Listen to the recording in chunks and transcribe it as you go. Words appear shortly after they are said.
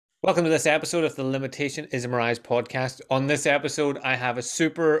Welcome to this episode of the Limitation is a Mirage podcast. On this episode, I have a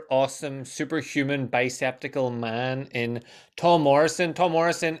super awesome, superhuman, biceptical man in Tom Morrison. Tom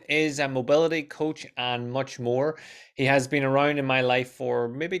Morrison is a mobility coach and much more. He has been around in my life for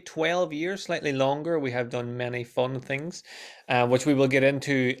maybe 12 years, slightly longer. We have done many fun things, which we will get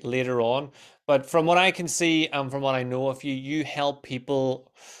into later on. But from what I can see and from what I know of you, you help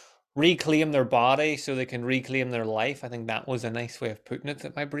people reclaim their body so they can reclaim their life. I think that was a nice way of putting it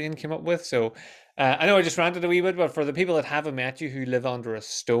that my brain came up with. So I know I just ranted a wee bit, but for the people that haven't met you who live under a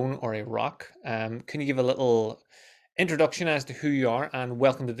stone or a rock, can you give a little introduction as to who you are and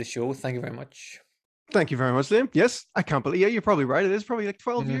welcome to the show? Thank you very much. Thank you very much, Liam. Yes, I can't believe. Yeah, you're probably right. It is probably like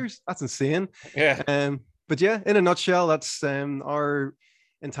 12 Mhm. years. That's insane. Yeah. But yeah, in a nutshell, that's our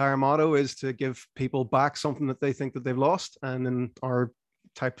entire motto is to give people back something that they think that they've lost. And in our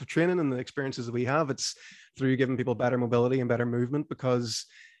type of training and the experiences that we have, it's through giving people better mobility and better movement. Because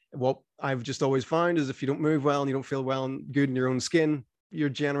what I've just always found is if you don't move well and you don't feel well and good in your own skin, you're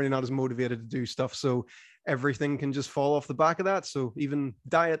generally not as motivated to do stuff. So everything can just fall off the back of that. So even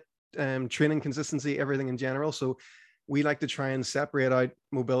diet, training consistency, everything in general. So we like to try and separate out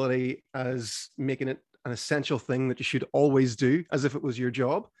mobility as making it an essential thing that you should always do as if it was your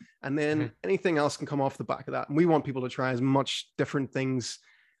job. And then Mhm. anything else can come off the back of that. And we want people to try as much different things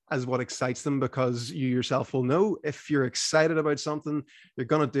as what excites them, because you yourself will know if you're excited about something, you're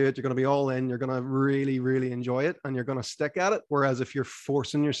going to do it, you're going to be all in, you're going to really, really enjoy it, and you're going to stick at it. Whereas if you're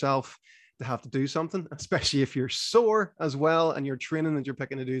forcing yourself to have to do something, especially if you're sore as well, and your training that you're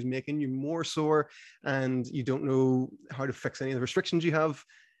picking to do is making you more sore, and you don't know how to fix any of the restrictions you have,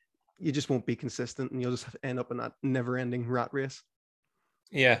 you just won't be consistent, and you'll just end up in that never-ending rat race.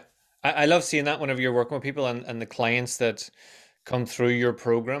 Yeah. I love seeing that whenever you're working with people and the clients that come through your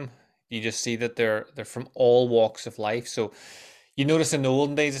program. You just see that they're from all walks of life. So you notice in the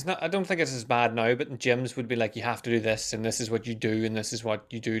olden days, it's not, I don't think it's as bad now, but in gyms would be like, you have to do this, and this is what you do, and this is what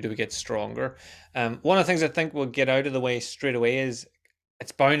you do to get stronger. One of the things I think we'll get out of the way straight away is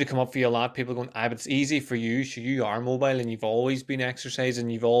it's bound to come up for you a lot. People going, but it's easy for you. So you are mobile and you've always been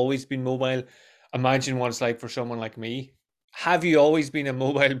exercising, you've always been mobile. Imagine what it's like for someone like me. Have you always been a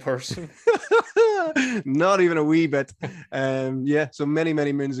mobile person? Not even a wee bit. Yeah, so many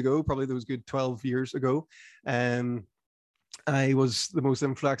moons ago, probably those good 12 years ago, um, I was the most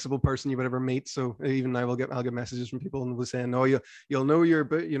inflexible person you would ever meet. So even now, I'll get messages from people and they'll saying, "Oh, you'll know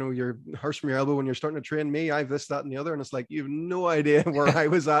your hurts from your elbow when you're starting to train me. I've this, that, and the other." And it's like you have no idea where I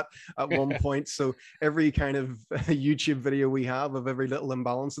was at one point. So every kind of YouTube video we have of every little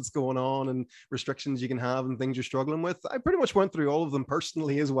imbalance that's going on and restrictions you can have and things you're struggling with, I pretty much went through all of them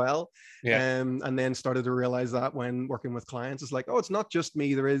personally as well. Yeah. And then started to realize that when working with clients, it's like, oh, it's not just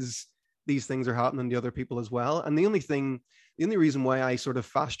me. There is these things are happening to other people as well. And the only reason why I sort of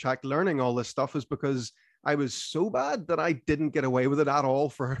fast tracked learning all this stuff is because I was so bad that I didn't get away with it at all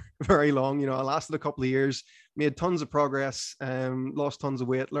for very long. I lasted a couple of years, made tons of progress, lost tons of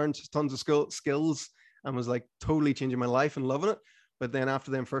weight, learned tons of skills, and was like totally changing my life and loving it. But then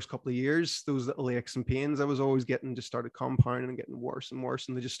after them first couple of years, those little aches and pains I was always getting just started compounding and getting worse and worse,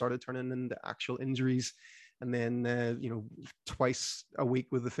 and they just started turning into actual injuries. And then, twice a week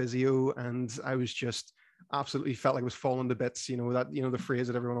with the physio, and I was just absolutely felt like I was falling to bits. The phrase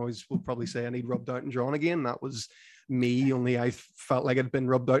that everyone always will probably say, I need rubbed out and drawn again. That was me, only I felt like I'd been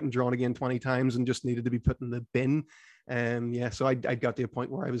rubbed out and drawn again 20 times and just needed to be put in the bin. Yeah, so I got to a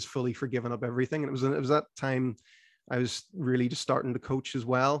point where I was fully forgiving up everything. And it was that time I was really just starting to coach as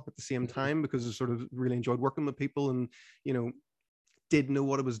well at the same time, because I sort of really enjoyed working with people and, you know, did know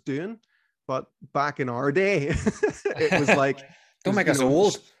what I was doing. But back in our day, it was like, Don't because make us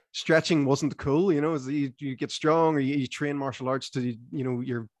old. stretching wasn't cool. You get strong, or you train martial arts to,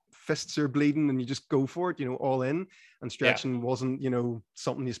 your fists are bleeding and you just go for it, all in. And Yeah. stretching wasn't,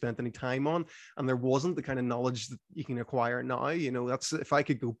 something you spent any time on. And there wasn't the kind of knowledge that you can acquire now. That's, if I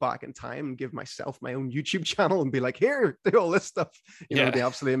could go back in time and give myself my own YouTube channel and be like, here, do all this stuff, it'd Yeah. be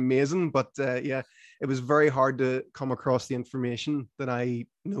absolutely amazing. But yeah, it was very hard to come across the information that I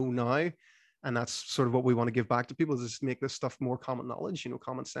know now. And that's sort of what we want to give back to people, is just make this stuff more common knowledge,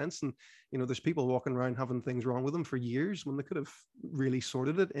 common sense. And there's people walking around having things wrong with them for years when they could have really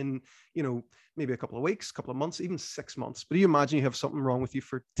sorted it in, maybe a couple of weeks, couple of months, even 6 months. But you imagine you have something wrong with you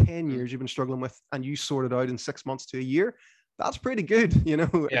for 10 Mm. years you've been struggling with, and you sort it out in 6 months to a year. That's pretty good. Yeah.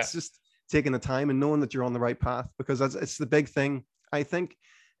 It's just taking the time and knowing that you're on the right path, because it's the big thing, I think.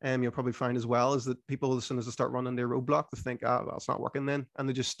 You'll probably find as well is that people, as soon as they start running their roadblock, they think, well, it's not working then, and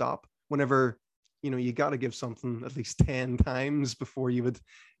they just stop. Whenever you got to give something at least 10 times before you would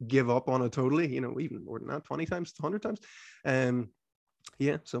give up on it totally, even more than that, 20 times, 100 times. um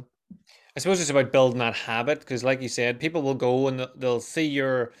Yeah. So I suppose it's about building that habit because, like you said, people will go and they'll see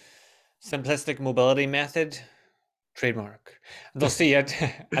your simplistic mobility method trademark. They'll see it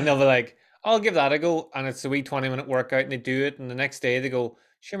and they'll be like, I'll give that a go. And it's a wee 20-minute workout and they do it. And the next day they go,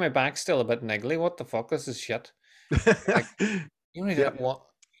 sure, my back's still a bit niggly. What the fuck? This is shit. Like, you only did yeah. it one.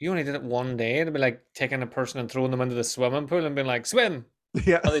 You only did it one day. It'd be like taking a person and throwing them into the swimming pool and being like, swim,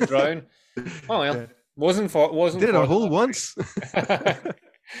 Yeah. or they drown. Oh well, Yeah. wasn't Did it a for them whole once. that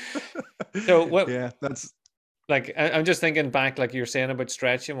way. So what? Yeah, that's Like I'm just thinking back, like you're saying about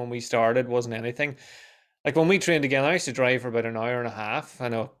stretching when we started wasn't anything. Like when we trained together, I used to drive for about an hour and a half. I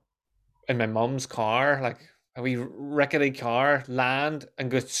know in my mum's car, like a wee rickety car, land and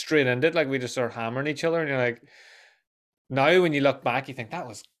go straight into it. Like we just start hammering each other, and you're like, now when you look back, you think that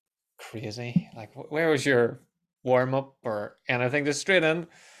was crazy. Like where was your warm up or anything? Just straight in.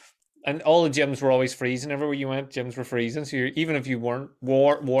 And all the gyms were always freezing. Everywhere you went, gyms were freezing. So even if you weren't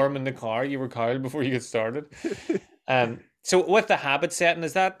warm in the car, you were cold before you get started. So with the habit setting,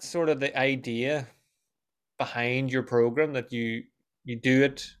 is that sort of the idea behind your program that you do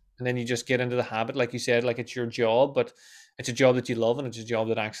it and then you just get into the habit, like you said, like it's your job, but it's a job that you love and it's a job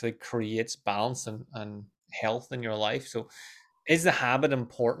that actually creates balance and health in your life. So is the habit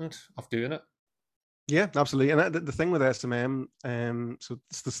important of doing it? yeah, absolutely. And the thing with SMM, so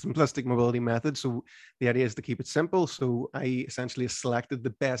it's the simplistic mobility method. So the idea is to keep it simple. So I essentially selected the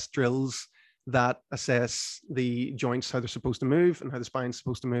best drills that assess the joints, how they're supposed to move and how the spine's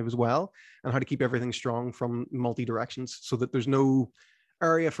supposed to move as well, and how to keep everything strong from multi directions so that there's no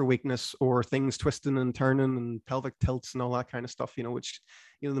area for weakness or things twisting and turning and pelvic tilts and all that kind of stuff, which,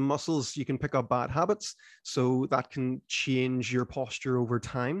 the muscles, you can pick up bad habits. So that can change your posture over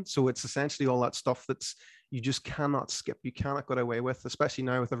time. So it's essentially all that stuff that's you just cannot skip. You cannot get away with, especially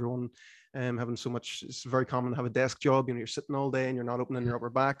now with everyone having so much. It's very common to have a desk job. You're sitting all day and you're not opening your upper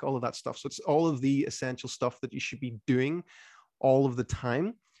back, all of that stuff. So it's all of the essential stuff that you should be doing all of the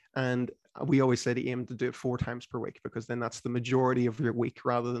time. And we always say to aim to do it 4 times per week, because then that's the majority of your week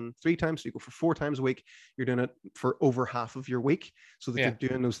rather than 3 times. So you go for 4 times a week, you're doing it for over half of your week so that Yeah. you're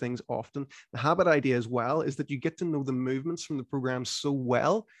doing those things often. The habit idea as well is that you get to know the movements from the program so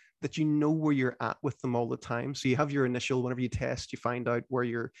well that you know where you're at with them all the time. So you have your initial, whenever you test, you find out where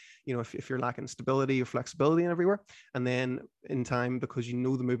you're, if you're lacking stability or flexibility and everywhere. And then in time, because you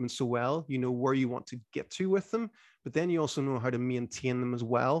know the movements so well, you know where you want to get to with them, but then you also know how to maintain them as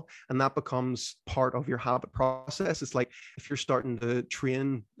well. And that becomes part of your habit process. It's like if you're starting to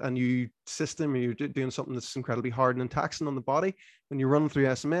train a new system or you're doing something that's incredibly hard and taxing on the body, when you run through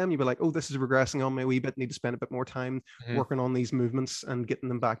SMM, you'll be like, oh, this is regressing on me a wee bit. Need to spend a bit more time Mhm. working on these movements and getting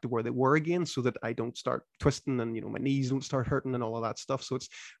them back to where they were again so that I don't start twisting and, my knees don't start hurting and all of that stuff. So it's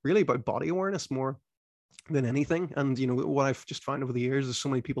really about body awareness more than anything. And, what I've just found over the years is so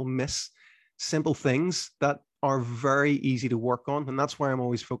many people miss simple things that are very easy to work on. And that's why I'm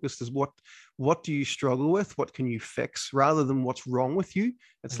always focused is what do you struggle with? What can you fix rather than what's wrong with you?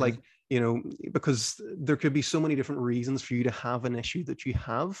 It's Mhm. like, because there could be so many different reasons for you to have an issue that you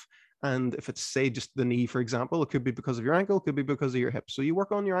have. And if it's, say, just the knee, for example, it could be because of your ankle, it could be because of your hips. So you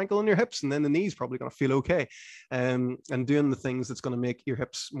work on your ankle and your hips, and then the knee's probably going to feel okay. And doing the things that's going to make your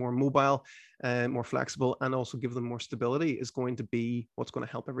hips more mobile, more flexible, and also give them more stability is going to be what's going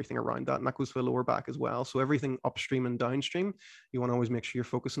to help everything around that. And that goes for the lower back as well. So everything upstream and downstream, you want to always make sure you're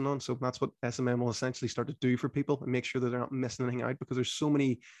focusing on. So that's what SMM will essentially start to do for people and make sure that they're not missing anything out, because there's so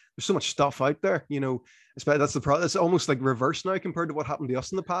much stuff out there, that's the problem. It's almost like reverse now compared to what happened to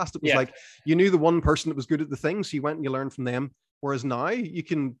us in the past. It was Yeah. like you knew the one person that was good at the thing, so you went and you learned from them. Whereas now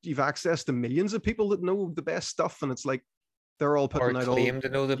you've access to millions of people that know the best stuff, and it's like they're all Or putting out all, claim to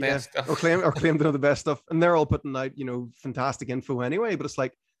know the yeah, best or stuff. claim to know the best stuff, and they're all putting out fantastic info anyway. But it's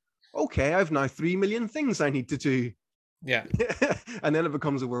like, okay, I've now 3 million things I need to do, Yeah. and then it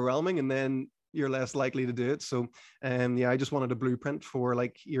becomes overwhelming, and then you're less likely to do it. So, yeah, I just wanted a blueprint for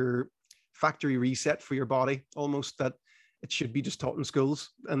like your factory reset for your body, almost, that it should be just taught in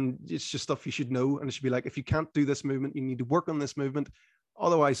schools, and it's just stuff you should know. And it should be like, if you can't do this movement, you need to work on this movement.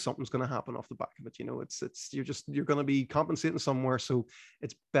 Otherwise, something's going to happen off the back of it. You're going to be compensating somewhere. So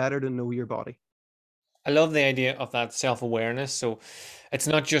it's better to know your body. I love the idea of that self-awareness. So it's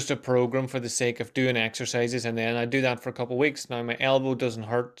not just a program for the sake of doing exercises and then I do that for a couple of weeks. Now my elbow doesn't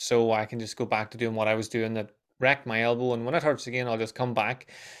hurt, so I can just go back to doing what I was doing that wrecked my elbow. And when it hurts again, I'll just come back.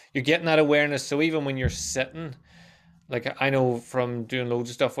 You're getting that awareness. So even when you're sitting, like I know from doing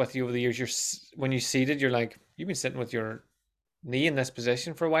loads of stuff with you over the years, when you seated, you're like, you've been sitting with your knee in this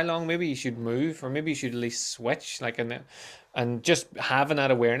position for a while long. Maybe you should move, or maybe you should at least switch, like and just having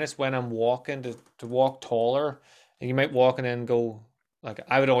that awareness when I'm walking to walk taller. And you might walk and then go. Like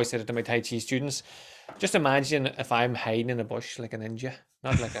I would always say that to my Tai Chi students, just imagine if I'm hiding in a bush like a ninja,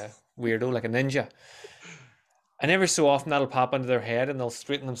 not like a weirdo, like a ninja. And every so often that'll pop into their head and they'll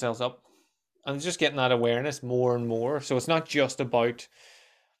straighten themselves up. And it's just getting that awareness more and more. So it's not just about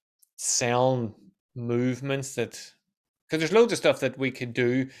selling movements that, because there's loads of stuff that we could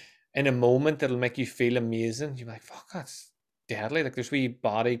do in a moment that'll make you feel amazing. You're like, fuck, that's deadly. Like there's wee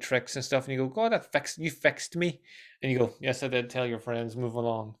body tricks and stuff, and you go, God, you fixed me. And you go, yes, I did. Tell your friends, move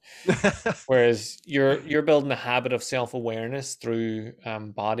along. Whereas you're building a habit of self-awareness through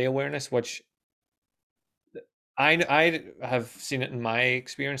body awareness, which I have seen it in my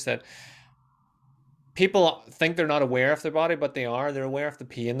experience that people think they're not aware of their body, but they are. They're aware of the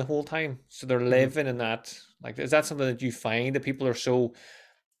pain the whole time. So they're living in that. Like, is that something that you find that people are so,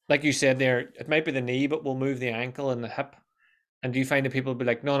 like you said there, it might be the knee, but we'll move the ankle and the hip. And do you find that people be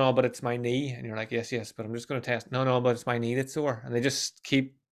like, no, no, but it's my knee? And you're like, yes, yes, but I'm just going to test. No, no, but it's my knee that's sore. And they just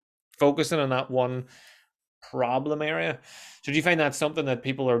keep focusing on that one problem area. So do you find that's something that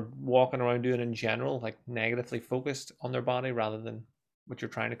people are walking around doing in general, like negatively focused on their body rather than what you're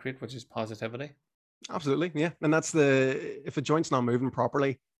trying to create, which is positivity? Absolutely, yeah. And that's if a joint's not moving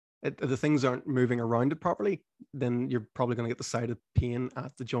properly, the things aren't moving around it properly, then you're probably going to get the side of pain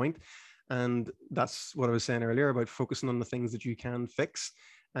at the joint. And that's what I was saying earlier about focusing on the things that you can fix.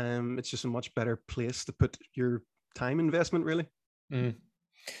 It's just a much better place to put your time investment, really. Mm.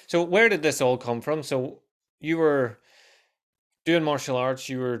 So where did this all come from? So you were doing martial arts,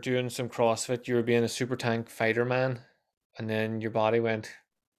 you were doing some CrossFit, you were being a super tank fighter man, and then your body went,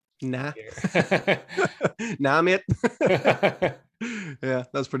 Nah. here. Nah, mate. Yeah,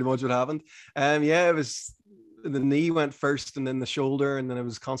 that's pretty much what happened. Yeah, it was the knee went first and then the shoulder, and then I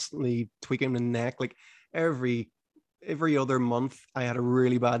was constantly tweaking the neck. Like every other month I had a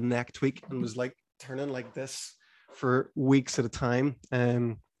really bad neck tweak and was like turning like this for weeks at a time.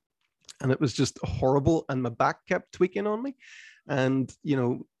 And it was just horrible. And my back kept tweaking on me. And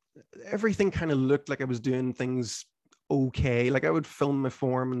everything kind of looked like I was doing things okay. Like I would film my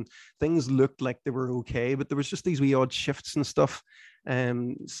form and things looked like they were okay, but there was just these wee odd shifts and stuff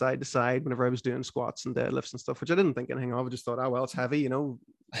side to side whenever I was doing squats and deadlifts and stuff, which I didn't think anything of. I just thought, oh well, it's heavy,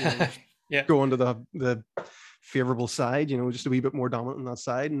 Yeah. go onto the favorable side, just a wee bit more dominant on that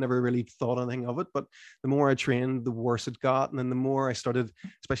side, and never really thought anything of it. But the more I trained, the worse it got. And then the more I started,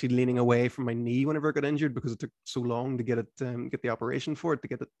 especially leaning away from my knee whenever I got injured, because it took so long to get it, get the operation for it, to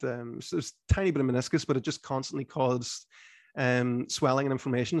get it. So there's a tiny bit of meniscus, but it just constantly caused swelling and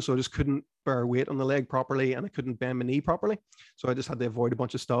inflammation. So I just couldn't bear weight on the leg properly, and I couldn't bend my knee properly. So I just had to avoid a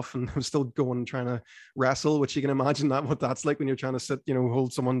bunch of stuff, and I was still going and trying to wrestle, which you can imagine what that's like when you're trying to sit,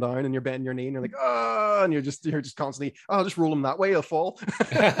 hold someone down and you're bending your knee and you're like, oh, and you're just constantly, oh, I'll just roll them that way, I'll fall.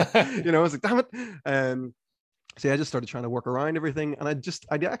 It's like, damn it. So yeah, I just started trying to work around everything. And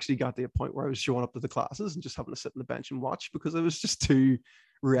I actually got to a point where I was showing up to the classes and just having to sit on the bench and watch, because I was just too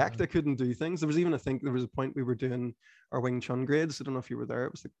wrecked. I couldn't do things. There was a point we were doing our Wing Chun grades. I don't know if you were there.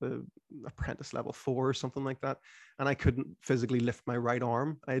 It was like the apprentice level 4 or something like that. And I couldn't physically lift my right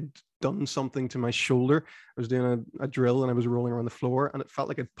arm. I had done something to my shoulder. I was doing a drill and I was rolling around the floor, and it felt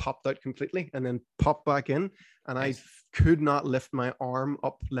like it popped out completely and then popped back in. And I could not lift my arm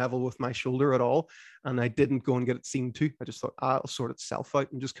up level with my shoulder at all. And I didn't go and get it seen to. I just thought, I'll sort itself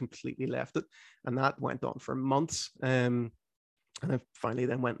out, and just completely left it. And that went on for months. And I finally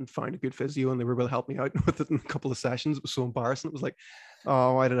then went and found a good physio, and they were able to help me out with it in a couple of sessions. It was so embarrassing. It was like,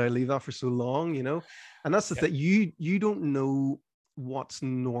 oh, why did I leave that for so long? And that's the thing. You don't know what's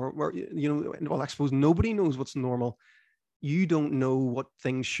normal. Well, I suppose nobody knows what's normal. You don't know what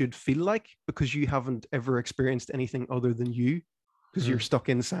things should feel like, because you haven't ever experienced anything other than you, because you're stuck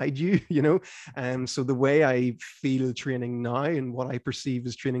inside you, so the way I feel training now and what I perceive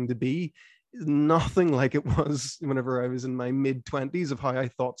as training to be is nothing like it was whenever I was in my mid-20s, of how I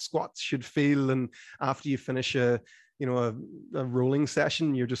thought squats should feel. And after you finish a rolling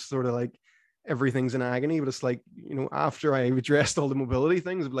session, you're just sort of like, everything's in agony. But it's like, after I addressed all the mobility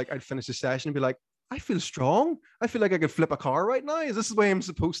things, I'd finish the session and be like, I feel strong. I feel like I could flip a car right now. Is this the way I'm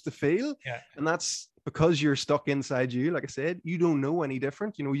supposed to feel? Yeah. And that's because you're stuck inside you. Like I said, you don't know any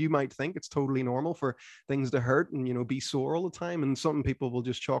different. You might think it's totally normal for things to hurt and, be sore all the time. And some people will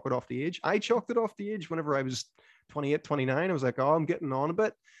just chalk it off the age. I chalked it off the age whenever I was 28, 29. I was like, oh, I'm getting on a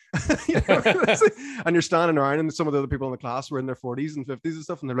bit. And you're standing around, and some of the other people in the class were in their 40s and 50s and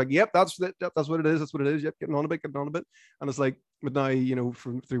stuff. And they're like, yep, that's it. Yep, that's what it is. That's what it is. Yep, getting on a bit. And it's like, but now,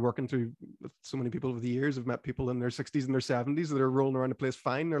 through working through so many people over the years, I've met people in their 60s and their 70s that are rolling around the place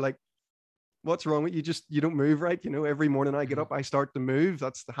fine. They're like, what's wrong with you? You don't move right. Every morning I get up, I start to move.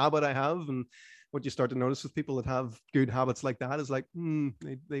 That's the habit I have. And what you start to notice with people that have good habits like that is like,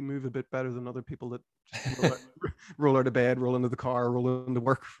 they move a bit better than other people that just roll out of bed, roll into the car, roll into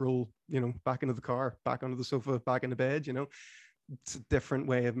work, roll, back into the car, back onto the sofa, back into bed. It's a different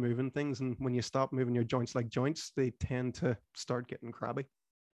way of moving things. And when you stop moving your joints like joints, they tend to start getting crabby.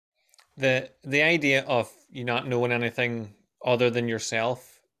 The idea of you not knowing anything other than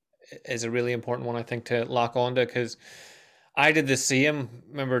yourself is a really important one, I think, to lock onto, because I did the same.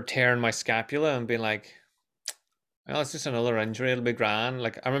 Remember tearing my scapula and being like, well, it's just another injury. It'll be grand.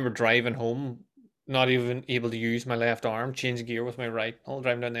 Like, I remember driving home, not even able to use my left arm, change gear with my right. All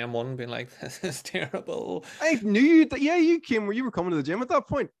driving down the M1 and being like, this is terrible. I knew that. Yeah, you were coming to the gym at that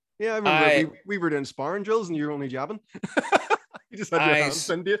point. Yeah, I remember I we were doing sparring drills and you were only jabbing. You just had your I hands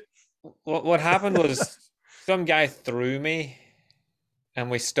into it. what happened was some guy threw me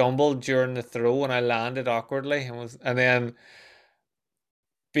and we stumbled during the throw and I landed awkwardly and then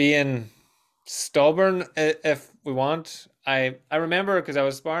being stubborn, if we want. I remember because I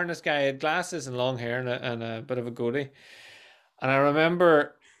was sparring this guy. He had glasses and long hair and a bit of a goatee, and I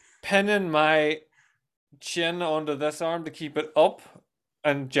remember pinning my chin onto this arm to keep it up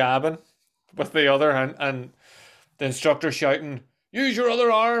and jabbing with the other hand, and the instructor shouting, "Use your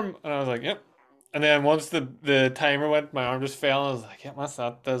other arm!" And I was like, "Yep." And then once the timer went, my arm just fell, and I was like, "Yeah,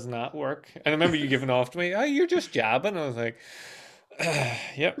 that does not work." And I remember you giving off to me, "Oh, you're just jabbing." I was like,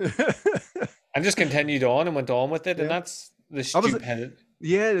 "Yep." I just continued on and went on with it, and Yeah. that's the I was, stupidity.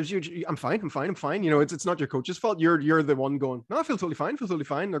 yeah, it was you. I'm fine. I'm fine. I'm fine. It's not your coach's fault. You're the one going, no, I feel totally fine. Feel totally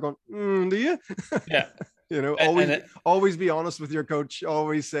fine. They're going, do you? Yeah, Always and it, always be honest with your coach.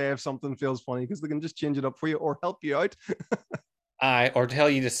 Always say if something feels funny because they can just change it up for you or help you out. or tell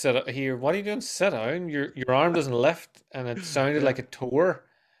you to sit here. What are you doing? Sit down. Your arm doesn't lift, and it sounded Yeah. like a tore.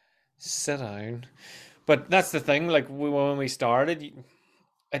 Sit down. But that's the thing. Like when we started,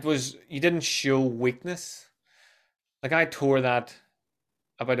 it was you didn't show weakness. Like I tore that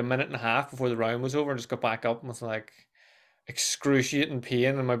about a minute and a half before the round was over, and just got back up and was like excruciating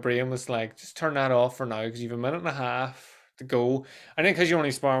pain, and my brain was like, just turn that off for now because you've a minute and a half to go. I think because you're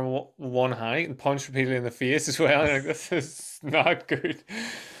only sparring with one hand and punch repeatedly in the face as well. Like this is not good.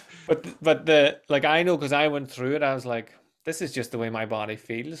 But the like I know because I went through it. I was like, this is just the way my body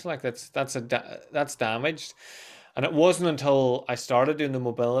feels. Like that's damaged. And it wasn't until I started doing the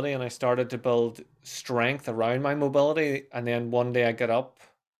mobility and I started to build strength around my mobility, and then one day I get up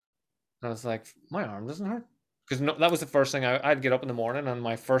and I was like, my arm doesn't hurt. Because no, that was the first thing I'd get up in the morning, and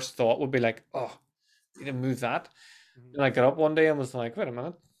my first thought would be like, oh, you didn't move that. And I got up one day and was like, wait a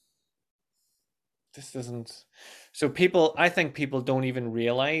minute, this isn't. So I think people don't even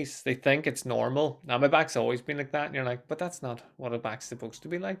realize, they think it's normal. Now, my back's always been like that. And you're like, but that's not what a back's supposed to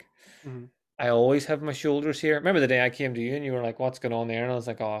be like. Mm-hmm. I always have my shoulders here. Remember the day I came to you and you were like, what's going on there? And I was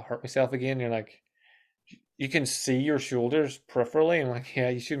like, oh, I hurt myself again. And you're like, you can see your shoulders peripherally. I'm like, yeah,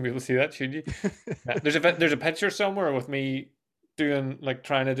 you shouldn't be able to see that, should you? Yeah, there's a picture somewhere with me doing like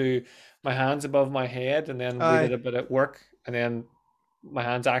trying to do my hands above my head, and then we did Aye. a bit at work, and then my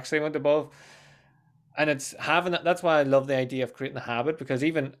hands actually went above. And it's having that. That's why I love the idea of creating a habit, because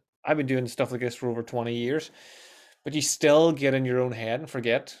even I've been doing stuff like this for over 20 years, but you still get in your own head and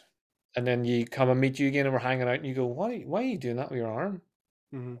forget. And then you come and meet you again, and we're hanging out, and you go, why are you doing that with your arm?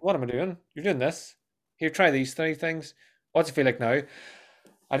 Mm-hmm. What am I doing? You're doing this. Here, try these three things. What's it feel like now?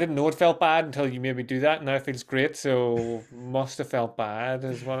 I didn't know it felt bad until you made me do that. Now it feels great. So must have felt bad,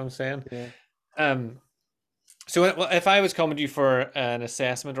 is what I'm saying. Yeah. Um. So if I was coming to you for an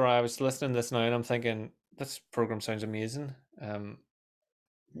assessment, or I was listening to this now and I'm thinking this program sounds amazing.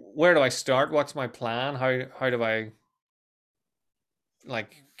 Where do I start? What's my plan? How do I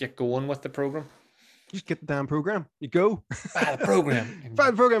like get going with the program? Just get the damn program. You go. The program.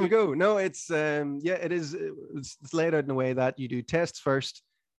 Find the program and go. No, it's yeah, it is. It's laid out in a way that you do tests first,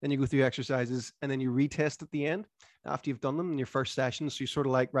 then you go through exercises, and then you retest at the end after you've done them in your first session. So you're sort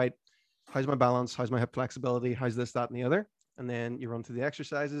of like, right, how's my balance? How's my hip flexibility? How's this, that, and the other? And then you run through the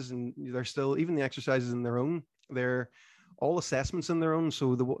exercises, and they're still, even the exercises in their own, they're all assessments in their own.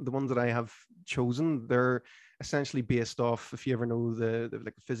 So the ones that I have chosen, they're essentially based off, if you ever know the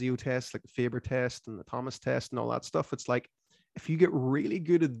like the physio test, like the Faber test and the Thomas test and all that stuff. It's like, if you get really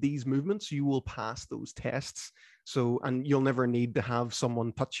good at these movements, you will pass those tests. So, and you'll never need to have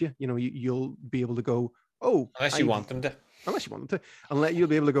someone touch you. You'll be able to go, oh, Unless you want them to. Unless you want them to, and you'll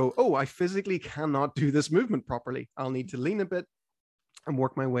be able to go, oh, I physically cannot do this movement properly. I'll need to lean a bit and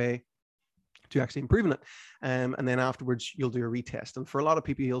work my way to actually improving it. And then afterwards you'll do a retest. And for a lot of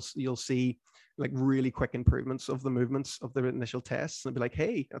people, you'll see like really quick improvements of the movements of the initial tests, and be like,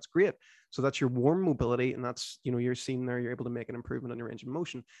 hey, that's great. So that's your warm mobility, and that's, you're seeing there, you're able to make an improvement on your range of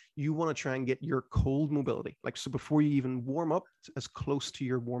motion. You want to try and get your cold mobility, like, so before you even warm up, as close to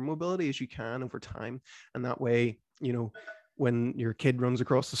your warm mobility as you can over time. And that way, when your kid runs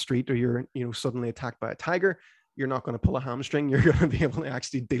across the street, or you're, suddenly attacked by a tiger, you're not going to pull a hamstring. You're going to be able to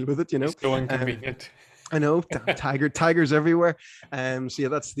actually deal with it. It's so inconvenient. I know, tigers everywhere. So yeah,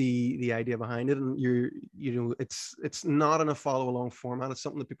 that's the idea behind it. And it's not in a follow along format. It's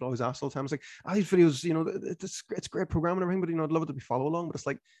something that people always ask all the time. It's like, these videos, it's great programming and everything, but I'd love it to be follow along. But it's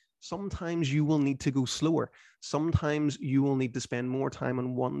like, sometimes you will need to go slower. Sometimes you will need to spend more time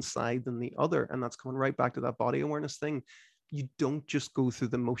on one side than the other. And that's coming right back to that body awareness thing. You don't just go through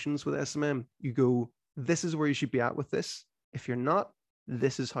the motions with SMM. You go, this is where you should be at with this. If you're not,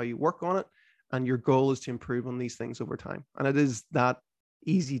 this is how you work on it. And your goal is to improve on these things over time. And it is that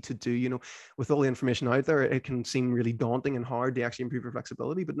easy to do. With all the information out there, it can seem really daunting and hard to actually improve your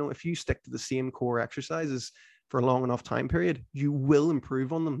flexibility. But no, if you stick to the same core exercises for a long enough time period, you will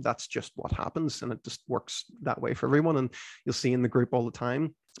improve on them. That's just what happens. And it just works that way for everyone. And you'll see in the group all the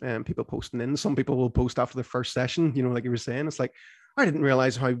time, people posting in. Some people will post after the first session, like you were saying, it's like, I didn't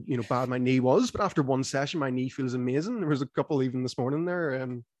realize how, bad my knee was, but after one session, my knee feels amazing. There was a couple even this morning there,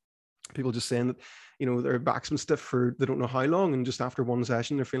 people just saying that, their back's been stiff for they don't know how long, and just after one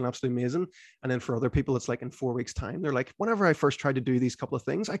session they're feeling absolutely amazing. And then for other people, it's like in 4 weeks time, they're like, whenever I first tried to do these couple of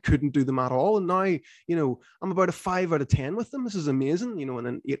things, I couldn't do them at all, and now I'm about a 5 out of 10 with them. This is amazing. And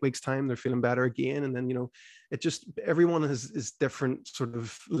then 8 weeks time they're feeling better again. And then it just, everyone is different sort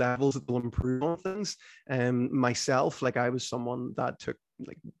of levels that they'll improve on things. Myself, like, I was someone that took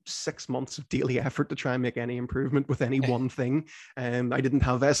like 6 months of daily effort to try and make any improvement with any one thing. I didn't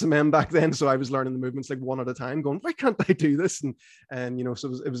have SMM back then, so I was learning the movements like one at a time, going, why can't I do this? And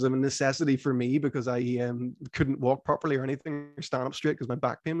so it was a necessity for me, because I couldn't walk properly or anything, or stand up straight, because my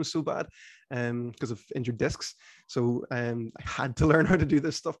back pain was so bad because of injured discs. So I had to learn how to do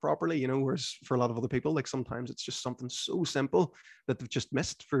this stuff properly, whereas for a lot of other people, like, sometimes it's just something so simple that they've just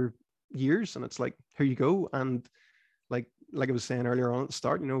missed for years, and it's like, here you go. And like I was saying earlier on at the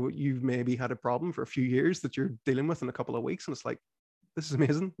start, you've maybe had a problem for a few years that you're dealing with in a couple of weeks, and it's like, this is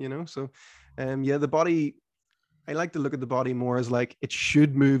amazing, So the body, I like to look at the body more as like, it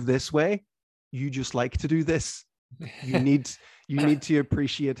should move this way. You just like to do this. You need to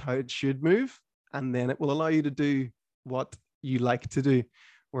appreciate how it should move, and then it will allow you to do what you like to do.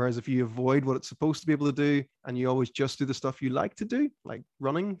 Whereas if you avoid what it's supposed to be able to do, and you always just do the stuff you like to do, like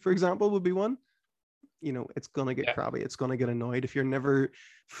running, for example, would be one, it's going to get crabby. It's going to get annoyed. If you're never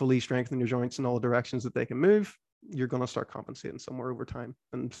fully strengthening your joints in all directions that they can move, you're going to start compensating somewhere over time.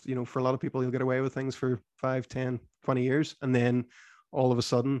 And, for a lot of people, you'll get away with things for 5, 10, 20 years. And then all of a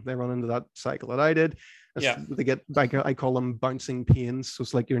sudden they run into that cycle that I did. They get, I call them bouncing pains. So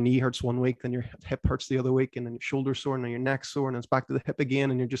it's like your knee hurts one week, then your hip hurts the other week, and then your shoulder sore, and then your neck sore, and it's back to the hip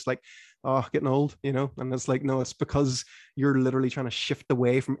again. And you're just like, oh, getting old, and it's like, no, it's because you're literally trying to shift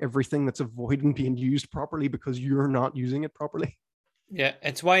away from everything that's avoiding being used properly, because you're not using it properly. Yeah,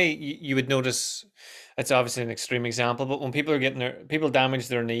 it's why you would notice, it's obviously an extreme example, but when people are people damage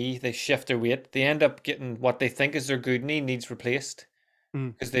their knee, they shift their weight, they end up getting what they think is their good knee needs replaced,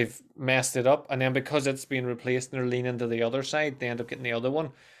 because they've messed it up. And then because it's being replaced and they're leaning to the other side, they end up getting the other one.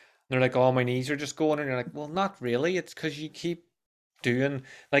 And they're like, oh, my knees are just going. And you're like, well, not really. It's because you keep doing,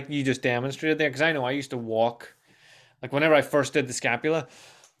 like you just demonstrated there. Because I know I used to walk, like whenever I first did the scapula,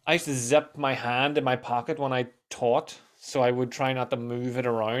 I used to zip my hand in my pocket when I taught. So I would try not to move it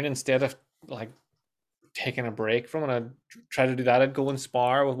around, instead of like taking a break from it. I'd try to do that. I'd go and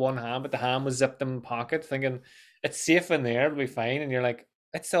spar with one hand, but the hand was zipped in my pocket, thinking it's safe in there, it'll be fine. And you're like,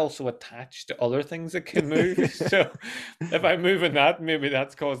 it's also attached to other things that can move. So if I'm moving that, maybe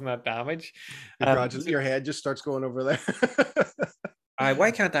that's causing that damage. Your head just starts going over there. Why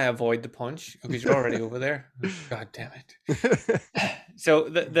can't I avoid the punch? Because you're already over there. God damn it. So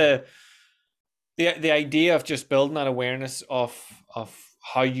the idea of just building that awareness of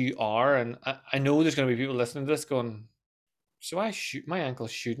how you are, and I know there's going to be people listening to this going, so my ankle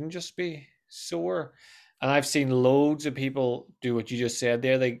shouldn't just be sore. And I've seen loads of people do what you just said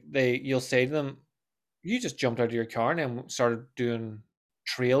there. You'll say to them, you just jumped out of your car and then started doing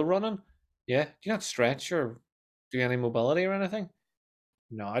trail running. Yeah. Do you not stretch or do any mobility or anything?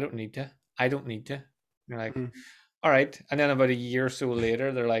 No, I don't need to. And you're like, all right. And then about a year or so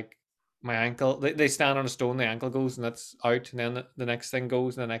later, they're like, my ankle, they stand on a stone, the ankle goes and that's out. And then the next thing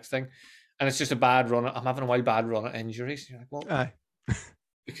goes and the next thing. And it's just a bad run. I'm having a bad run of injuries. You're like, well,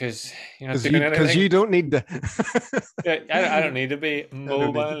 because you're not Because doing you anything. don't need to. Yeah, I don't need to be I don't need to.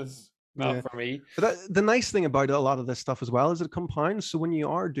 mobile. It's Yeah. not for me. But the nice thing about a lot of this stuff as well is it compounds. So when you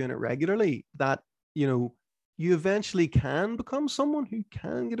are doing it regularly, that, you know, you eventually can become someone who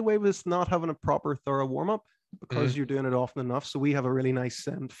can get away with not having a proper thorough warm up because Mm. you're doing it often enough. So we have a really nice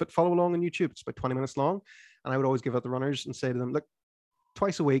fit follow along on YouTube. It's about 20 minutes long. And I would always give out the runners and say to them, look,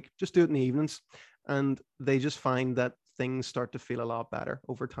 twice a week, just do it in the evenings. And they just find that things start to feel a lot better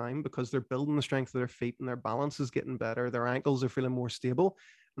over time because they're building the strength of their feet and their balance is getting better. Their ankles are feeling more stable,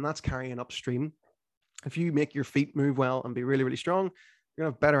 and that's carrying upstream. If you make your feet move well and be really, really strong, you're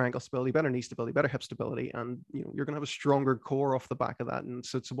gonna have better ankle stability, better knee stability, better hip stability, and you're gonna have a stronger core off the back of that. And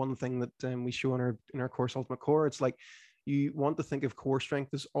so it's one thing that we show in our course Ultimate Core. It's like you want to think of core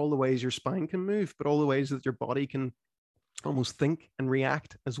strength as all the ways your spine can move, but all the ways that your body can almost think and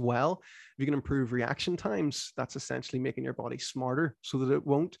react as well. If you can improve reaction times, that's essentially making your body smarter so that it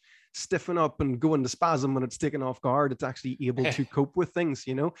won't stiffen up and go into spasm when it's taken off guard. It's actually able to cope with things,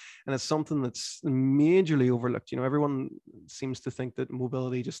 and it's something that's majorly overlooked. Everyone seems to think that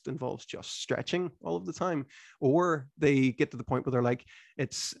mobility just involves just stretching all of the time, or they get to the point where they're like,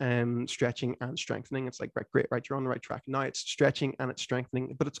 it's stretching and strengthening. It's like, great, right, you're on the right track. Now it's stretching and it's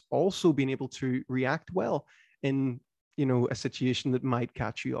strengthening, but it's also being able to react well in a situation that might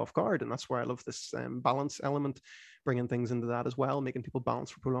catch you off guard. And that's where I love this balance element, bringing things into that as well, making people balance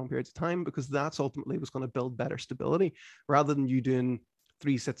for prolonged periods of time, because that's ultimately what's going to build better stability, rather than you doing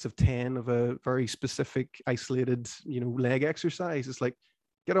 3 sets of 10 of a very specific isolated leg exercise. It's like,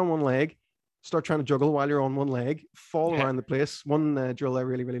 get on one leg, start trying to juggle while you're on one leg, fall Yeah. around the place. One drill I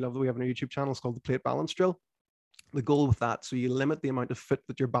really, really love that we have on our YouTube channel is called the plate balance drill. The goal with that, so you limit the amount of foot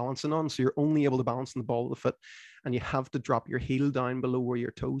that you're balancing on, so you're only able to balance on the ball of the foot, and you have to drop your heel down below where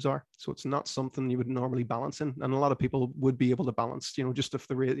your toes are, so it's not something you would normally balance in. And a lot of people would be able to balance, just if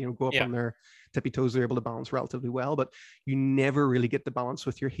they go up on their tippy toes, they're able to balance relatively well, but you never really get the balance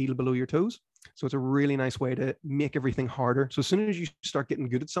with your heel below your toes. So it's a really nice way to make everything harder. So as soon as you start getting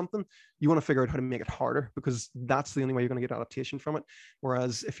good at something, you want to figure out how to make it harder, because that's the only way you're going to get adaptation from it.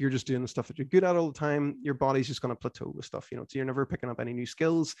 Whereas if you're just doing the stuff that you're good at all the time, your body's just going to plateau with stuff, so you're never picking up any new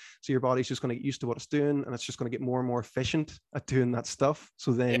skills. So your body's just going to get used to what it's doing, and it's just going to get more and more efficient at doing that stuff.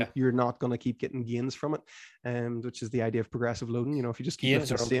 So then you're not going to keep getting gains from it, which is the idea of progressive loading. If you just keep Gains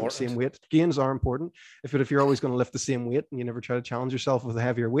lifting the same weight, gains are important. If you're always going to lift the same weight and you never try to challenge yourself with a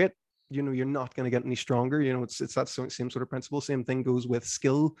heavier weight, you're not going to get any stronger. It's that same sort of principle. Same thing goes with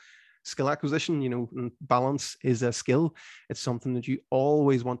skill acquisition. And balance is a skill. It's something that you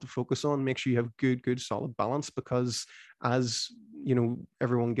always want to focus on. Make sure you have good solid balance, because as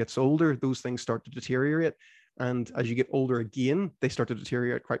everyone gets older, those things start to deteriorate. And as you get older again, they start to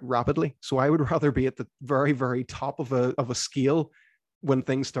deteriorate quite rapidly. So I would rather be at the very, very top of a scale when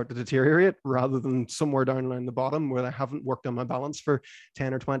things start to deteriorate, rather than somewhere down around the bottom where I haven't worked on my balance for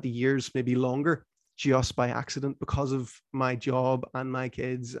 10 or 20 years, maybe longer, just by accident because of my job and my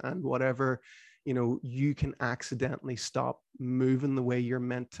kids and whatever. You can accidentally stop moving the way you're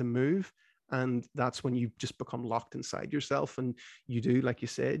meant to move. And that's when you just become locked inside yourself. And you do, like you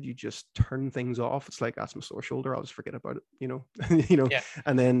said, you just turn things off. It's like, that's my sore shoulder, I'll just forget about it.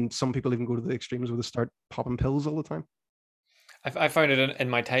 And then some people even go to the extremes where they start popping pills all the time. I found it in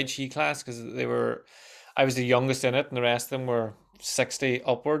my Tai Chi class, because I was the youngest in it, and the rest of them were 60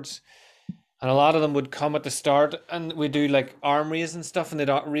 upwards. And a lot of them would come at the start and we do like arm raise and stuff, and they'd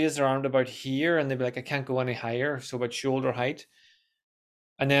raise their arm about here and they'd be like, I can't go any higher, so about shoulder height.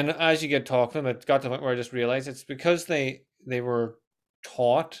 And then as you get talking to them, it got to the point where I just realized it's because they were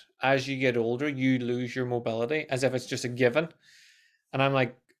taught, as you get older, you lose your mobility, as if it's just a given. And I'm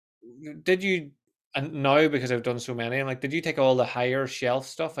like, did you, and now because I've done so many, I'm like, did you take all the higher shelf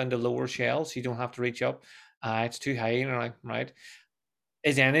stuff into lower shelves so you don't have to reach up? It's too high. And I'm like, right.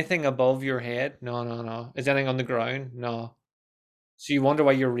 Is anything above your head? No, no, no. Is anything on the ground? No. So you wonder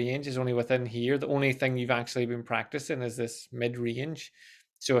why your range is only within here. The only thing you've actually been practicing is this mid-range.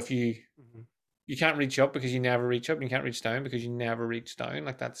 So if you can't reach up because you never reach up, and you can't reach down because you never reach down.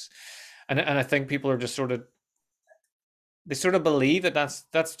 Like that's, and I think people are just they sort of believe that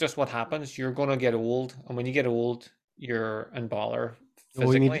that's just what happens. You're gonna get old, and when you get old, you're in bother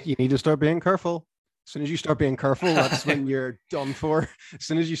Well, physically. you need to start being careful. As soon as you start being careful, that's when you're done for. As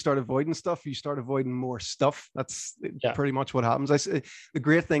soon as you start avoiding stuff, you start avoiding more stuff. That's pretty much what happens. The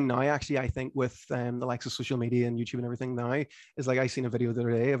great thing now, actually, I think with the likes of social media and YouTube and everything now, is like I seen a video the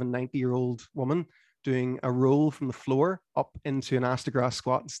other day of a 90-year-old woman doing a roll from the floor up into an Astagrass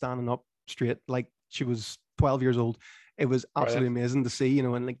squat and standing up straight like she was 12 years old. It was absolutely amazing to see,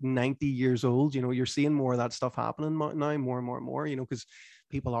 and like 90 years old, you're seeing more of that stuff happening now, more and more and more, because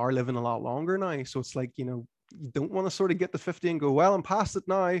people are living a lot longer now. So it's like, you don't want to sort of get to 50 and go, well, I'm past it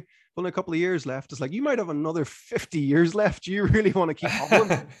now. Only a couple of years left. It's like, you might have another 50 years left. Do you really want to keep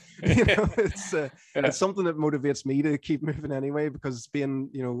hobbling? It's something that motivates me to keep moving anyway, because being,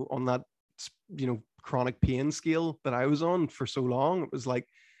 on that, chronic pain scale that I was on for so long, it was like,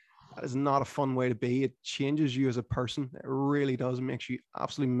 that is not a fun way to be. It changes you as a person. It really does. It makes you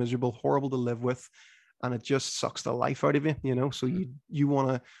absolutely miserable, horrible to live with. And it just sucks the life out of you, so you want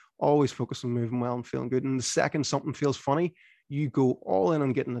to always focus on moving well and feeling good. And the second something feels funny, you go all in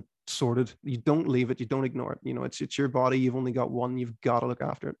on getting it sorted. You don't leave it. You don't ignore it. It's your body. You've only got one. You've got to look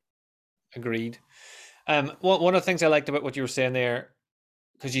after it. Agreed. One of the things I liked about what you were saying there,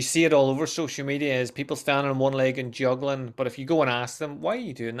 because you see it all over social media, is people standing on one leg and juggling. But if you go and ask them, why are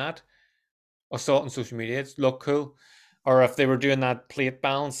you doing that? I saw it on social media. It's look cool. Or if they were doing that plate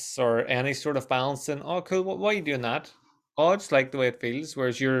balance or any sort of balancing, oh, cool. Why are you doing that? Oh, I just like the way it feels.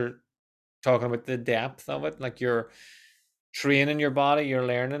 Whereas you're talking about the depth of it, like you're training your body, you're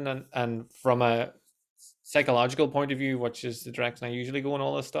learning, and from a psychological point of view, which is the direction I usually go in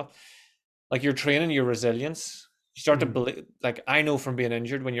all this stuff, like you're training your resilience. You start to believe, like I know from being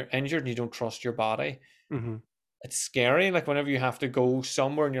injured, when you're injured and you don't trust your body, it's scary. Like whenever you have to go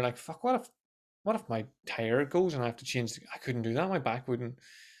somewhere and you're like, fuck, what if my tire goes and I have to change? I couldn't do that. My back wouldn't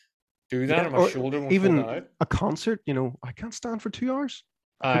do that, or my shoulder won't even hold out. A concert, I can't stand for 2 hours.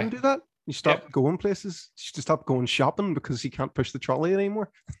 I couldn't do that. You stop going places. You just stop going shopping because you can't push the trolley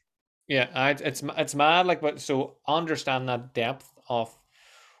anymore. Yeah, it's mad. Like, but so understand that depth of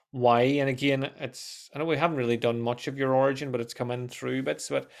why. And again, I know we haven't really done much of your origin, but it's come in through bits.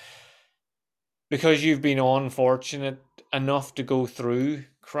 But because you've been unfortunate enough to go through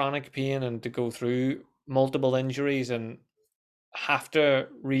chronic pain and to go through multiple injuries and have to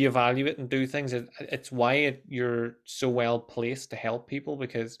reevaluate and do things, it's why you're so well placed to help people.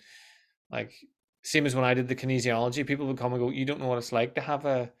 Because like same as when I did the kinesiology, people would come and go, you don't know what it's like to have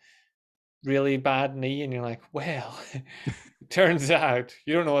a really bad knee, and you're like, well, turns out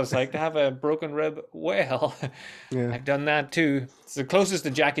you don't know what it's like to have a broken rib. Well, I've done that too. It's the closest to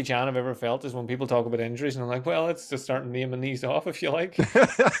Jackie Chan I've ever felt, is when people talk about injuries and I'm like, well, let's just start naming these off if you like.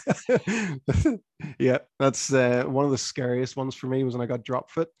 Yeah, that's one of the scariest ones for me was when I got drop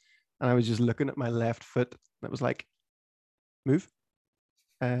foot and I was just looking at my left foot and it was like, move,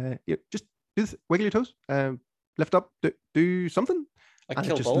 just wiggle your toes, lift up, do something. And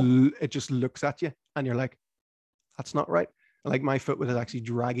it just looks at you and you're like, that's not right. Like my foot was actually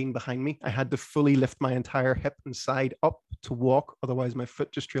dragging behind me. I had to fully lift my entire hip and side up to walk. Otherwise my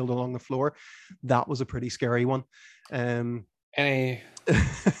foot just trailed along the floor. That was a pretty scary one. Any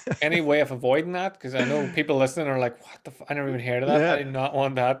way of avoiding that? Because I know people listening are like, what the I never even heard of that. Yeah. I did not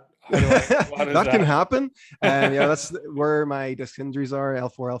want that. That can happen. That's where my disc injuries are,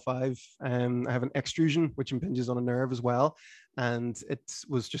 L4, L5. I have an extrusion, which impinges on a nerve as well. And it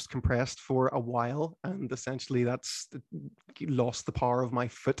was just compressed for a while. And essentially that's lost the power of my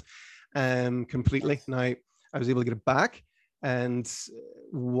foot completely. Now, I was able to get it back. And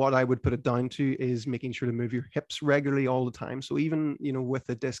what I would put it down to is making sure to move your hips regularly all the time. So even, with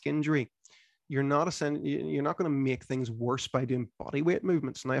a disc injury, you're not going to make things worse by doing body weight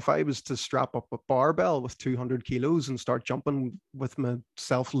movements. Now, if I was to strap up a barbell with 200 kilos and start jumping with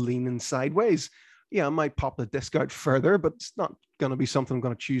myself leaning sideways, yeah, I might pop the disc out further, but it's not going to be something I'm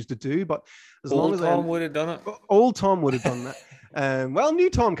going to choose to do. But as long as Tom would have done it. Old Tom would have done that. Well, new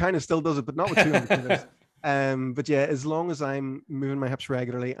Tom kind of still does it, but not with 200 kilos. But yeah, as long as I'm moving my hips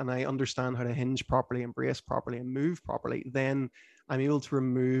regularly and I understand how to hinge properly and brace properly and move properly, then I'm able to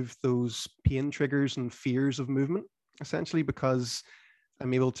remove those pain triggers and fears of movement, essentially, because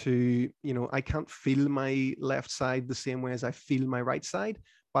I'm able to, I can't feel my left side the same way as I feel my right side,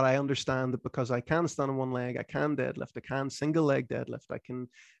 but I understand that because I can stand on one leg, I can deadlift, I can single leg deadlift, I can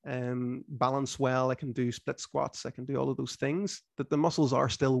balance well, I can do split squats, I can do all of those things, that the muscles are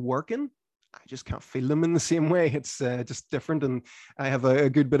still working. I just can't feel them in the same way. It's just different. And I have a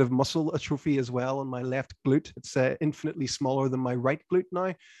good bit of muscle atrophy as well on my left glute. It's infinitely smaller than my right glute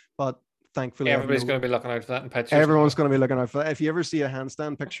now, but thankfully everybody's going to be looking out for that in pictures. Everyone's going to be looking out for that. If you ever see a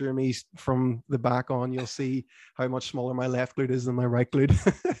handstand picture of me from the back on, you'll see how much smaller my left glute is than my right glute.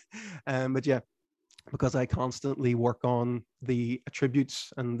 But yeah, because I constantly work on the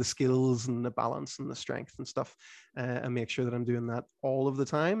attributes and the skills and the balance and the strength and stuff, and make sure that I'm doing that all of the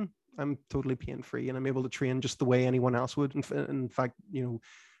time, I'm totally pain-free and I'm able to train just the way anyone else would. In fact,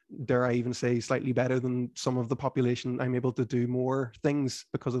 dare I even say slightly better than some of the population. I'm able to do more things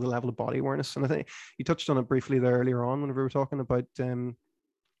because of the level of body awareness. And I think you touched on it briefly there earlier on whenever we were talking about,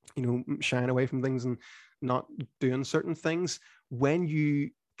 shying away from things and not doing certain things. when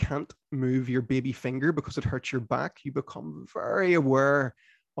you can't move your baby finger because it hurts your back, you become very aware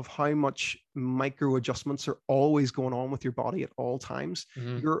of how much micro adjustments are always going on with your body at all times.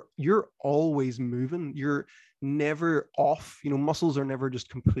 Mm-hmm. You're always moving. You're never off. You know, muscles are never just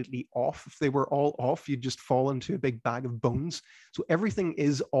completely off. If they were all off, you'd just fall into a big bag of bones. So everything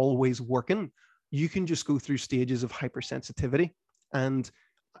is always working. You can just go through stages of hypersensitivity, and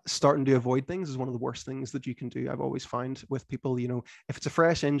starting to avoid things is one of the worst things that you can do. I've always found with people, you know, if it's a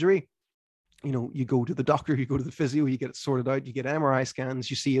fresh injury, you know, you go to the doctor, you go to the physio, you get it sorted out, you get MRI scans,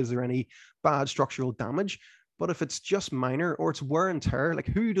 you see, is there any bad structural damage? But if it's just minor or it's wear and tear, like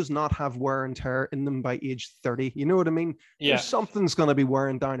who does not have wear and tear in them by age 30? You know what I mean? Yeah. There's something's going to be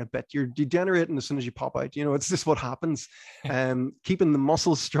wearing down a bit. You're degenerating as soon as you pop out. You know, it's just what happens. Keeping the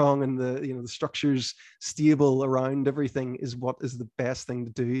muscles strong and the, you know, the structures stable around everything is what is the best thing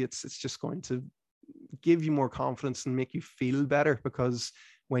to do. It's just going to give you more confidence and make you feel better, because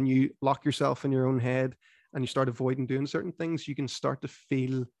when you lock yourself in your own head and you start avoiding doing certain things, you can start to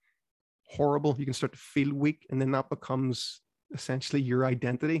feel horrible. You can start to feel weak. And then that becomes essentially your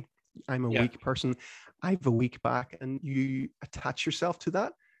identity. I'm a weak person. I have a weak back. And you attach yourself to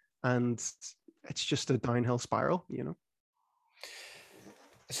that. And it's just a downhill spiral, you know?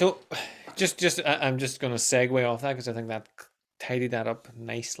 So I'm just going to segue off that because I think that tidied that up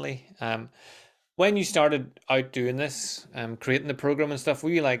nicely. When you started out doing this, creating the program and stuff, were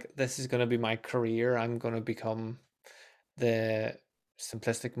you like, this is going to be my career? I'm going to become the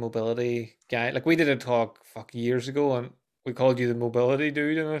simplistic mobility guy. Like we did a talk years ago and we called you the mobility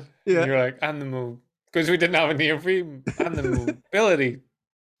dude in it. Yeah. And you're like, I'm the because we didn't have a name for you. I'm the mobility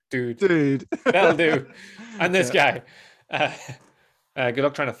dude. That'll do. And this guy. Good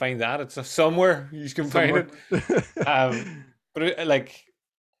luck trying to find that. It's somewhere you can find it. But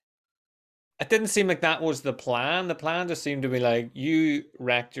it didn't seem like that was the plan. The plan just seemed to be like, you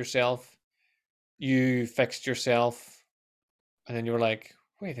wrecked yourself, you fixed yourself, and then you were like,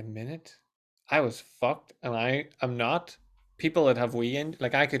 wait a minute, I was fucked, and I am not. People that have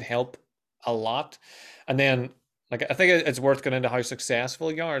like I could help a lot. And then like I think it's worth going into how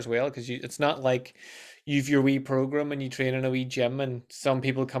successful you are as well, because it's not like you've your wee program and you train in a wee gym and some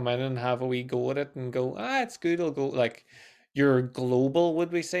people come in and have a wee go at it and go, it's good, I'll go. Like you're global,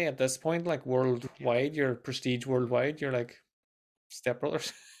 would we say at this point, like worldwide, your prestige worldwide, you're like Step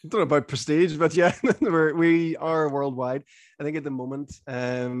Brothers. I don't know about prestige, but yeah, we are worldwide. I think at the moment,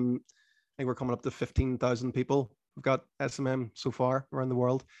 I think we're coming up to 15,000 people. We've got SMM so far around the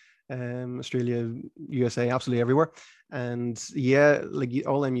world, Australia, USA, absolutely everywhere. And yeah, like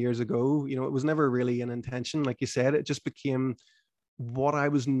all them years ago, you know, it was never really an intention. Like you said, it just became what I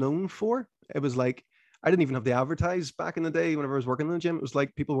was known for. It was like, I didn't even have to advertise back in the day whenever I was working in the gym. It was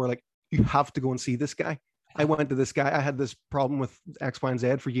like people were like, you have to go and see this guy. I went to this guy. I had this problem with X, Y, and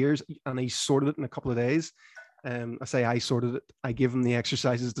Z for years, and he sorted it in a couple of days. I say I sorted it. I give them the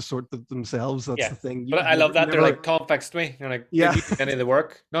exercises to sort themselves. That's the thing. But I love that. They're like, Tom fixed me. You're like, yeah, did you do any of the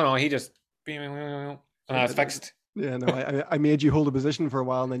work? No, he just, and I was fixed. Yeah, no, I made you hold a position for a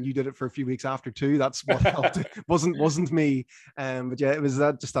while, and then you did it for a few weeks after too. That's what helped. wasn't me. But yeah, it was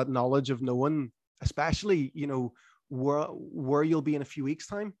just that knowledge of knowing, especially, you know, where you'll be in a few weeks'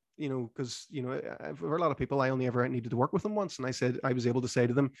 time. You know, because, you know, for a lot of people, I only ever needed to work with them once. And I was able to say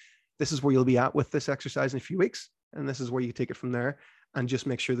to them, this is where you'll be at with this exercise in a few weeks. And this is where you take it from there. And just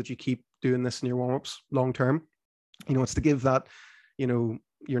make sure that you keep doing this in your warm-ups long term. You know, it's to give that, you know,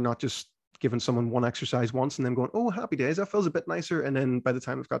 you're not just giving someone one exercise once and then going, oh, happy days, that feels a bit nicer. And then by the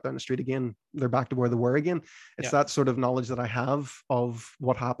time I've got down the street again, they're back to where they were again. It's that sort of knowledge that I have of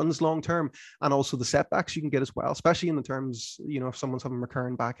what happens long term, and also the setbacks you can get as well, especially in the terms, you know, if someone's having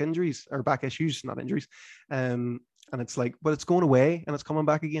recurring back injuries or back issues, not injuries. And it's like, but it's going away and it's coming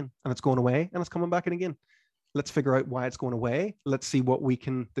back again, and it's going away and it's coming back in again. Let's figure out why it's going away. Let's see what we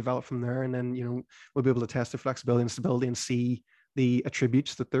can develop from there. And then, you know, we'll be able to test their flexibility and stability and see the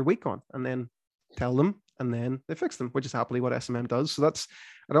attributes that they're weak on, and then tell them, and then they fix them, which is happily what SMM does. So it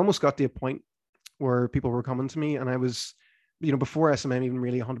almost got to a point where people were coming to me, and I was, you know, before SMM even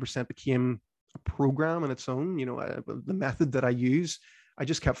really 100% became a program in its own, you know, the method that I use, I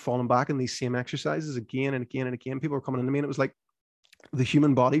just kept falling back in these same exercises again and again and again. People were coming into me, and it was like the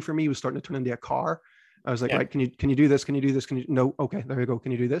human body for me was starting to turn into a car. I was like, right, can you do this? Can you do this? Can you? No. Okay, there you go.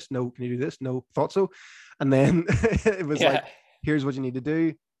 Can you do this? No. Can you do this? No. Thought so. And then it was like, here's what you need to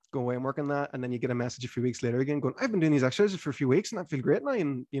do. Go away and work on that. And then you get a message a few weeks later again going, I've been doing these exercises for a few weeks and I feel great now.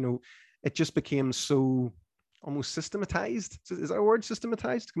 And, you know, it just became so almost systematized. Is that a word,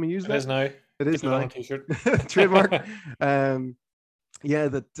 systematized? Can we use that? It is now. It is now. T-shirt. Trademark. yeah,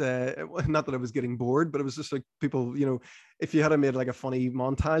 that not that I was getting bored, but it was just like people, if you had made like a funny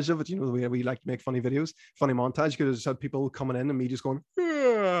montage of it, the way we like to make funny videos, funny montage, you could have just had people coming in and me just going,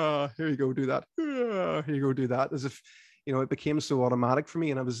 here you go, do that, here you go, do that, as if it became so automatic for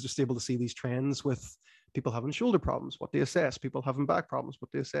me, and I was just able to see these trends with people having shoulder problems, what they assess, people having back problems,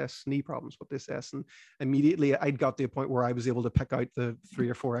 what they assess, knee problems, what they assess, and immediately I'd got to a point where I was able to pick out the 3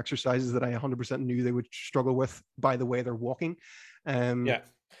 or 4 exercises that I 100% knew they would struggle with by the way they're walking. um, Yeah.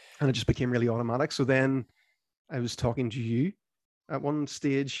 and it just became really automatic. So then I was talking to you at one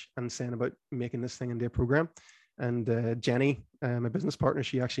stage and saying about making this thing into a program. And Jenny, my business partner,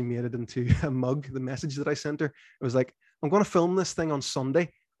 she actually made it into a mug. The message that I sent her, it was like, "I'm going to film this thing on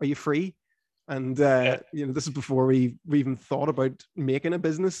Sunday. Are you free?" And Yeah. this is before we even thought about making a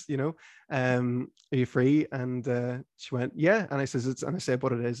business. Are you free? And she went, "Yeah." And I said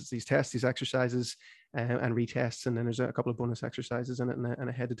what it is. It's these tests, these exercises, and retests, and then there's a couple of bonus exercises in it, and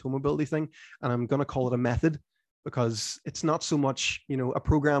a head to toe mobility thing. And I'm going to call it a method, because it's not so much, a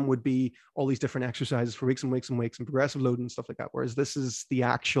program would be all these different exercises for weeks and weeks and weeks and progressive load and stuff like that. Whereas this is the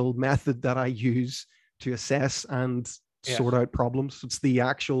actual method that I use to assess and Yeah. sort out problems. It's the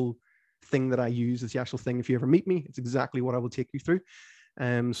actual thing that I use. It's the actual thing. If you ever meet me, it's exactly what I will take you through.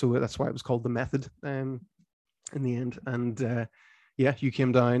 So that's why it was called the method in the end. And yeah, you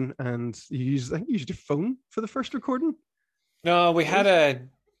came down and I think you used your phone for the first recording. No, we had a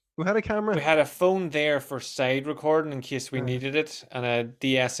We had a camera. we had a phone there for side recording in case we Uh, needed it, and a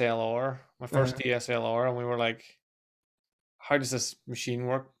DSLR, my first uh, DSLR, and we were like, how does this machine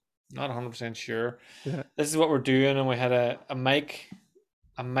work? Not 100% sure. yeah. This is what we're doing, and we had a mic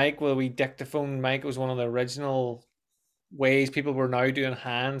with a wee dictaphone mic. It was one of the original ways people were now doing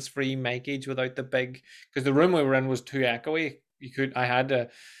hands-free micage without the big, because the room we were in was too echoey. I had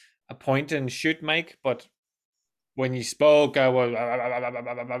a point and shoot mic, but when you spoke, I was,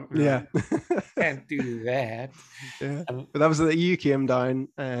 you're Yeah. like, can't do that. Yeah. And But that was the you came down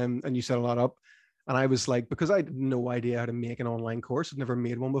and you set a lot up. And I was like, because I had no idea how to make an online course, I'd never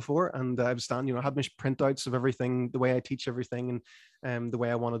made one before. And I was standing, I had my printouts of everything, the way I teach everything, and the way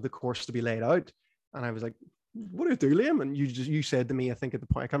I wanted the course to be laid out. And I was like, what do I do, Liam? And you said to me, I think at the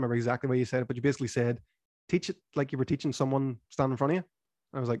point, I can't remember exactly what you said, but you basically said, teach it like you were teaching someone standing in front of you.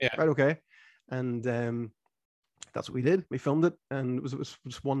 And I was like, yeah, right, okay. And that's what we did. We filmed it, and it was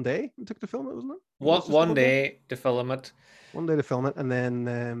just one day it took to film it, wasn't it? It was just one one day. day to film it. One day to film it, and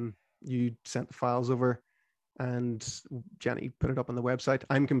then you sent the files over, and Jenny put it up on the website.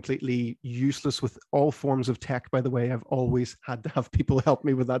 I'm completely useless with all forms of tech, by the way. I've always had to have people help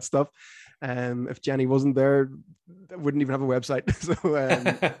me with that stuff. If Jenny wasn't there, I wouldn't even have a website.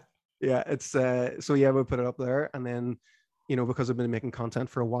 So yeah, it's so yeah, we'll put it up there, and then because I've been making content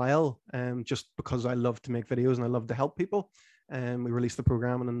for a while, just because I love to make videos and I love to help people, and we released the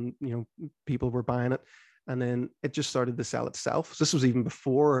program, and then people were buying it, and then it just started to sell itself. So this was even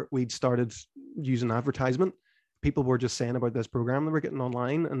before we'd started using advertisement. People were just saying about this program that we're getting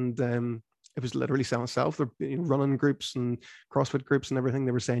online, and it was literally selling itself. They're running groups and CrossFit groups and everything.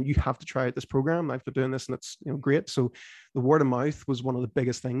 They were saying, you have to try out this program. I've been doing this, and it's great. So the word of mouth was one of the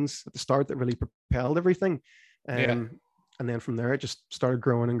biggest things at the start that really propelled everything. Yeah. And then from there, it just started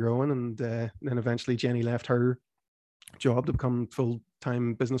growing and growing. And then eventually Jenny left her job to become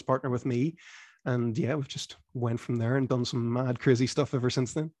full-time business partner with me. And yeah, we've just went from there and done some mad, crazy stuff ever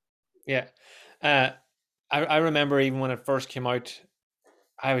since then. Yeah. I remember even when it first came out,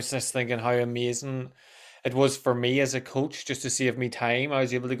 I was just thinking how amazing it was for me as a coach just to save me time. I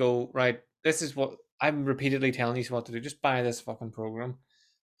was able to go, right, this is what I'm repeatedly telling you what to do. Just buy this fucking program,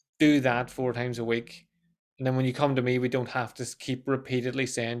 do that 4 times a week. And then when you come to me, we don't have to keep repeatedly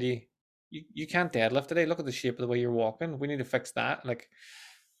saying to you, you can't deadlift today. Look at the shape of the way you're walking. We need to fix that. Like,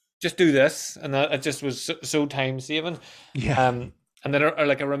 just do this. And that it just was so time saving. Yeah. And then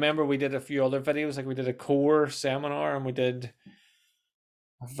like I remember we did a few other videos, like we did a core seminar and we did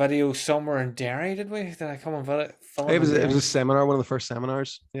a video somewhere in Derry, did we? Did I come and film It in was it was a Derry? seminar, one of the first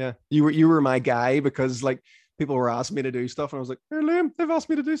seminars. Yeah, you were my guy, because like people were asking me to do stuff, and I was like, "Hey, Liam, they've asked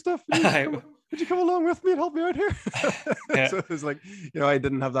me to do stuff. Would you come along with me and help me out here?" Yeah, So it was like, I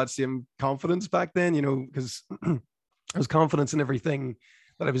didn't have that same confidence back then, because I was confident in everything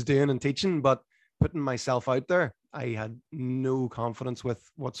that I was doing and teaching, but putting myself out there, I had no confidence with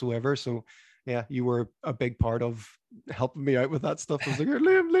whatsoever. So yeah, you were a big part of helping me out with that stuff. I was like,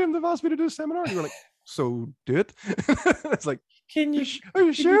 Liam, they've asked me to do a seminar. And you were like, so do it. It's like, can you are you can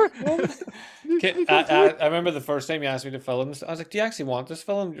you sure? come? Can you come through? I remember the first time you asked me to film. I was like, "Do you actually want this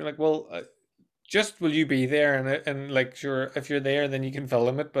film?" You're like, "Well, just will you be there?" And like, sure, if you're there, then you can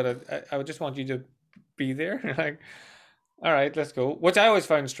film it. But I would just want you to be there. Like, all right, let's go. Which I always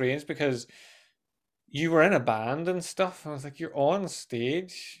found strange because you were in a band and stuff. I was like, you're on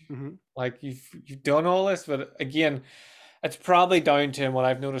stage, Hmm. like you've done all this, but again, it's probably down to what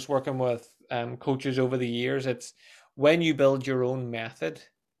I've noticed working with coaches over the years. It's when you build your own method,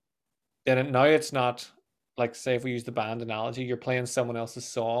 then now it's not like, say if we use the band analogy, you're playing someone else's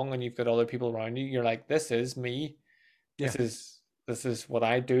song and you've got other people around you. You're like, this is me. Yeah. This is what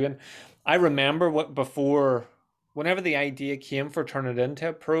I do. And I remember what before, whenever the idea came for turning it into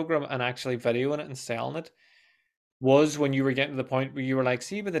a program and actually videoing it and selling it, was when you were getting to the point where you were like,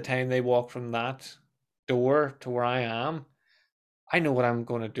 see, by the time they walk from that door to where I am, I know what I'm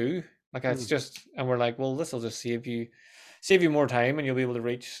going to do. Like it's Mm. just, and we're like, well, this will just save you more time, and you'll be able to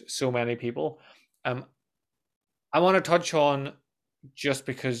reach so many people. Um, I want to touch on, just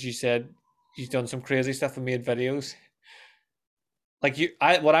because you said you've done some crazy stuff and made videos. Like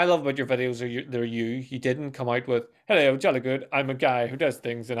what I love about your videos are they're you. You didn't come out with, "Hello, jolly good. I'm a guy who does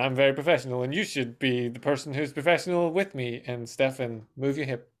things, and I'm very professional, and you should be the person who's professional with me." And Stefan, move your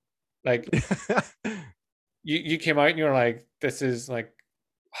hip. Like you came out and you're like, "This is like,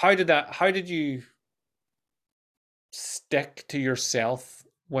 how did that? How did you stick to yourself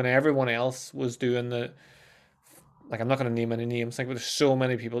when everyone else was doing the, like, I'm not going to name any names, like, but there's so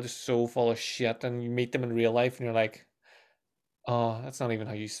many people just so full of shit, and you meet them in real life and you're like, oh, that's not even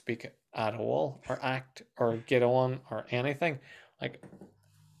how you speak at all, or act, or get on, or anything. Like,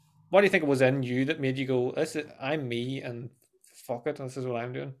 what do you think it was in you that made you go, this is, I'm me, and fuck it, this is what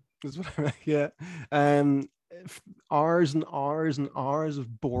I'm doing? That's what yeah. Um, Hours and hours and hours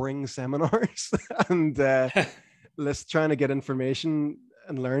of boring seminars and list trying to get information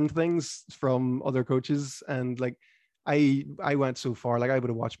and learn things from other coaches. And like I went so far, like I would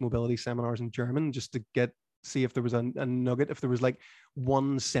have watched mobility seminars in German just to get see if there was a nugget, if there was like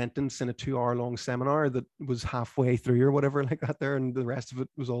one sentence in a 2 hour long seminar that was halfway through or whatever like that there, and the rest of it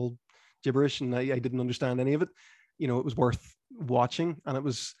was all gibberish and I didn't understand any of it. It was worth watching, and it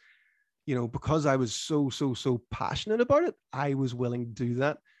was, because I was so passionate about it, I was willing to do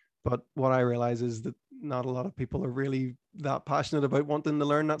that. But what I realize is that not a lot of people are really that passionate about wanting to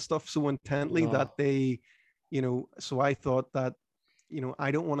learn that stuff so intently that No. they, so I thought that,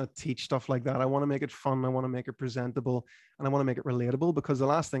 I don't want to teach stuff like that. I want to make it fun. I want to make it presentable, and I want to make it relatable, because the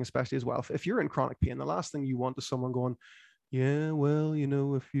last thing, especially as well, if you're in chronic pain, the last thing you want is someone going, yeah, well,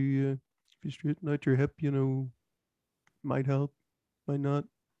 if you straighten out your hip, might help, might not,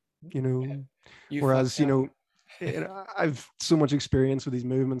 you know You fucked whereas up. I've so much experience with these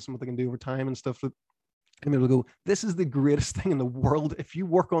movements and what they can do over time and stuff that I'm able to go, this is the greatest thing in the world. If you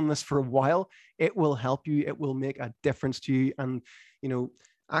work on this for a while, it will help you, it will make a difference to you. And you know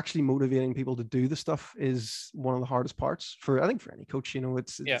actually motivating people to do the stuff is one of the hardest parts, for I think for any coach.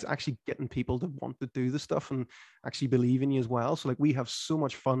 it's Yeah. it's actually getting people to want to do the stuff and actually believe in you as well. So like we have so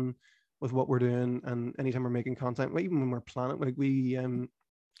much fun with what we're doing, and anytime we're making content, even when we're planning, like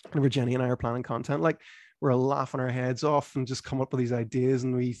whenever Jenny and I are planning content, like we're laughing our heads off and just come up with these ideas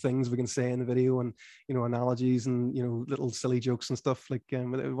and we things we can say in the video, and analogies and little silly jokes and stuff. Like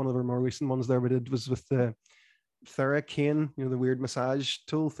one of our more recent ones there we did was with the Theracane, the weird massage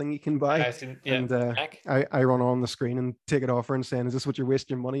tool thing you can buy. I seen, yeah. And Back. I run on the screen and take it off her and saying, "Is this what you're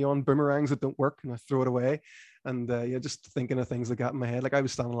wasting your money on? Boomerangs that don't work?" And I throw it away. And yeah, just thinking of things like that in my head. Like I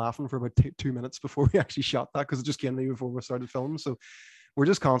was standing laughing for about 2 minutes before we actually shot that, because it just came to me before we started filming. So we're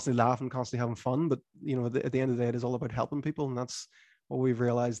just constantly laughing, constantly having fun. But at the end of the day, it is all about helping people, and that's what we've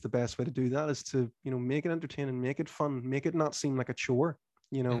realized. The best way to do that is to make it entertaining, make it fun, make it not seem like a chore.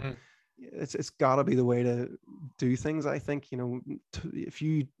 You know, Hmm. it's got to be the way to do things. I think if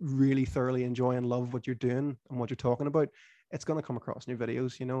you really thoroughly enjoy and love what you're doing and what you're talking about, it's going to come across in your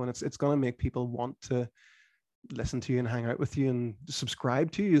videos. And it's going to make people want to listen to you and hang out with you and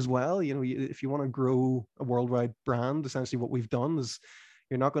subscribe to you as well. If you want to grow a worldwide brand, essentially what we've done is,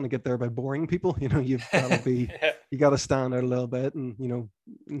 you're not going to get there by boring people. You've got to be, Yeah. you got to stand out a little bit and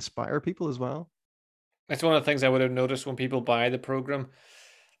inspire people as well. It's one of the things I would have noticed when people buy the program.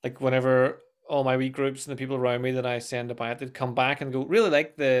 Like whenever all my wee groups and the people around me that I send to buy it, they'd come back and go, really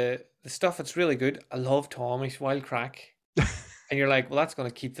like the stuff. It's really good. I love Tom. He's wild crack. And you're like, well, that's going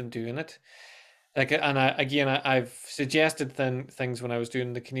to keep them doing it. Like, and I've suggested things when I was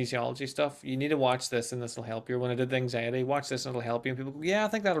doing the kinesiology stuff. You need to watch this, and this will help you. When I did the anxiety, watch this, and it'll help you. And people go, yeah, I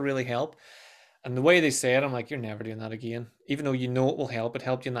think that'll really help. And the way they say it, I'm like, you're never doing that again. Even though you know it will help, it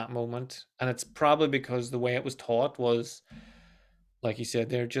helped you in that moment. And it's probably because the way it was taught was, like you said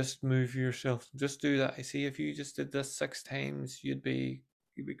there, just move yourself, just do that. I see, if you just did this 6 times, you'd be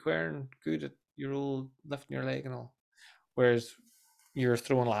querying good at your old lifting your leg and all. Whereas you're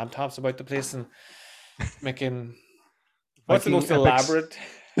throwing laptops about the place and making What's the Viking most epics. elaborate?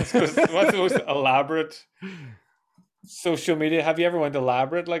 What's the most elaborate social media? Have you ever went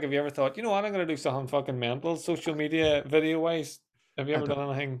elaborate? Like, have you ever thought, you know what, I'm gonna do something fucking mental, social media video wise? Have you I ever don't done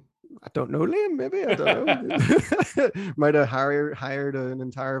anything? I don't know, Liam. Maybe I don't know. Might have hired an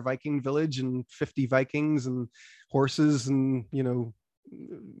entire Viking village and 50 Vikings and horses and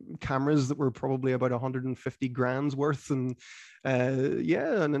cameras that were probably about 150 grand's worth, and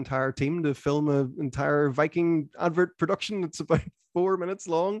yeah, an entire team to film an entire Viking advert production. It's about 4 minutes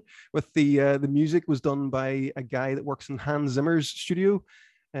long. With the music was done by a guy that works in Hans Zimmer's studio.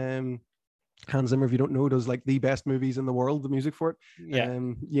 Um, Hans Zimmer, if you don't know, does like the best movies in the world, the music for it. Yeah.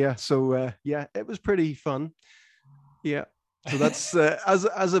 Yeah, so yeah, it was pretty fun. Yeah, so that's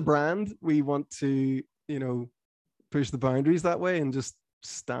as a brand, we want to push the boundaries that way and just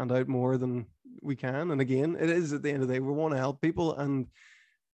stand out more than we can. And again, it is at the end of the day, we want to help people and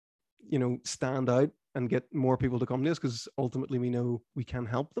stand out and get more people to come to us because ultimately we know we can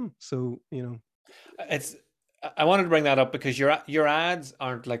help them. So It's I wanted to bring that up because your ads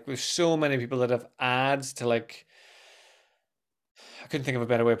aren't like there's so many people that have ads to like I couldn't think of a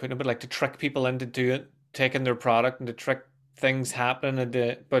better way of putting it, but like to trick people into doing taking their product and to trick things happening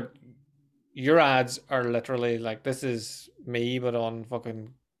and but your ads are literally like this is me but on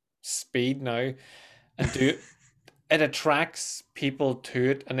fucking speed now and do it attracts people to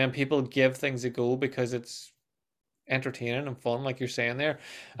it and then people give things a go because it's entertaining and fun like you're saying there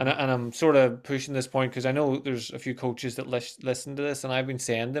and I'm sort of pushing this point because I know there's a few coaches that listen to this and I've been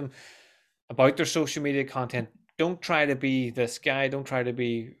saying them about their social media content, don't try to be this guy, don't try to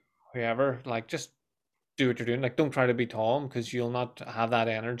be whoever, like just do what you're doing. Like don't try to be Tom because you'll not have that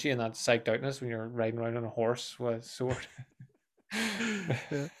energy and that psyched outness when you're riding around on a horse with a sword.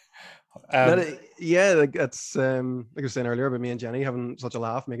 yeah. um Yeah, like that's like I was saying earlier about me and Jenny having such a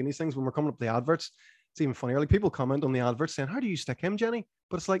laugh making these things when we're coming up with the adverts. It's even funnier. Like people comment on the adverts saying, "How do you stick him, Jenny?"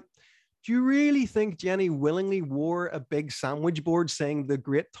 But it's like, do you really think Jenny willingly wore a big sandwich board saying the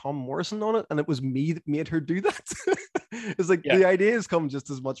great Tom Morrison on it, and it was me that made her do that? It's like yeah, the ideas come just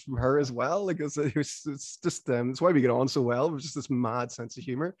as much from her as well. Like it's just it's why we get on so well. It was just this mad sense of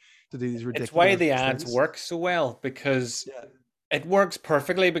humor to do these it's why ridiculous the ads things. work so well because Yeah. it works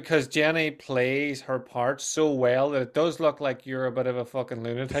perfectly because Jenny plays her part so well that it does look like you're a bit of a fucking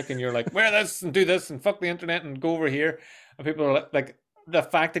lunatic and you're like, wear this and do this and fuck the internet and go over here. And people are like, the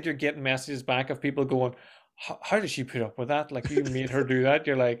fact that you're getting messages back of people going, how did she put up with that? Like you made her do that.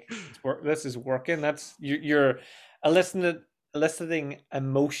 You're like, this is working. That's you're eliciting eliciting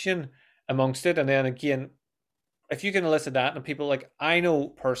emotion amongst it. And then again, if you can elicit that and people like, I know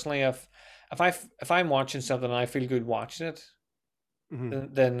personally if I'm watching something and I feel good watching it,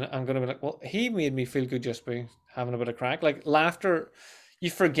 Mhm. then I'm gonna be like, well, he made me feel good just by having a bit of crack. Like laughter, you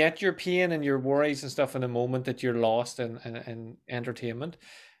forget your pain and your worries and stuff in a moment that you're lost in entertainment,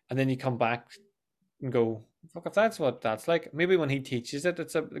 and then you come back and go, fuck, if that's what that's like, maybe when he teaches it,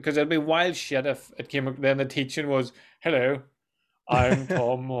 it's a because it'd be wild shit if it came then the teaching was, hello, I'm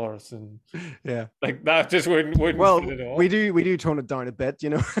Tom Morrison. Yeah. Like that just wouldn't fit Well, at we all. do we do tone it down a bit, Ah,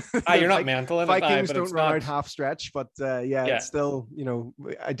 The you're not mental in it, aye, Vikings but don't it's run out not. half stretch, but yeah, it's Yeah, still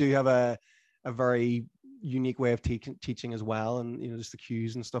I do have a very unique way of teaching as well, and just the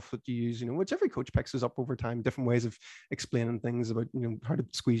cues and stuff that you use, which every coach picks us up over time, different ways of explaining things about how to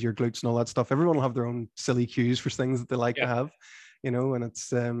squeeze your glutes and all that stuff. Everyone will have their own silly cues for things that they like to yeah. have. And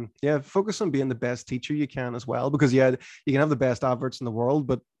it's yeah, focus on being the best teacher you can as well, because yeah, you can have the best adverts in the world,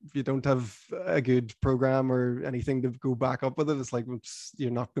 but if you don't have a good program or anything to go back up with it, it's like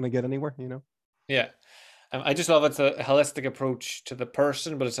you're not going to get anywhere. Yeah. I just love it's a holistic approach to the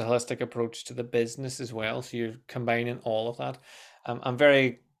person, but it's a holistic approach to the business as well. So you're combining all of that. I'm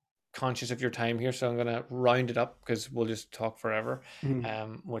very conscious of your time here, so I'm going to round it up because we'll just talk forever,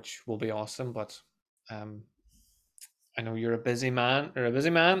 Mhm. which will be awesome. But um, I know you're a busy man. You're a busy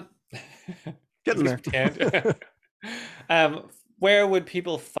man. Getting Just there. pretend. um, where would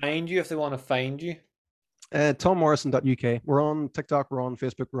people find you if they want to find you? TomMorrison.uk. We're on TikTok, we're on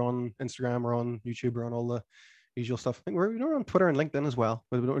Facebook, we're on Instagram, we're on YouTube, we're on all the usual stuff. I think we're on Twitter and LinkedIn as well,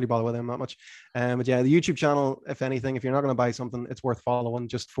 but we don't really bother with them that much. But yeah, the YouTube channel, if anything, if you're not going to buy something, it's worth following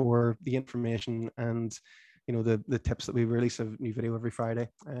just for the information and the tips that we release a new video every Friday,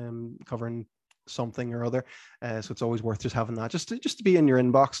 covering something or other. So it's always worth just having that, just to be in your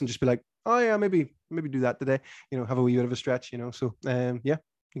inbox and just be like, oh yeah, maybe do that today. Have a wee bit of a stretch. So yeah, you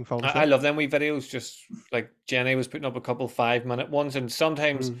can follow us I there. love them wee videos. Just like Jenny was putting up a couple 5 minute ones, and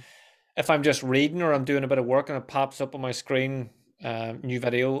sometimes Mm. if I'm just reading or I'm doing a bit of work and it pops up on my screen, new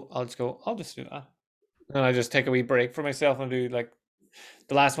video, I'll just go, I'll just do that. And I just take a wee break for myself and do like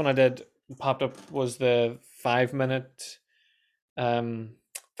the last one I did popped up was the 5 minute.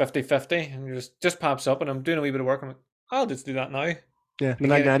 50/50, and it just pops up, and I'm doing a wee bit of work. I'm like, I'll just do that now. Yeah, the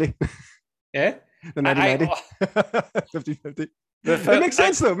 90/90. Yeah, The I 90/90. 50/50. the It makes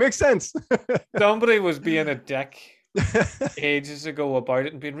sense though. Makes sense. somebody was being a dick ages ago about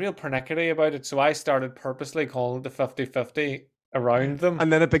it and being real pernickety about it, so I started purposely calling it the 50/50 around them.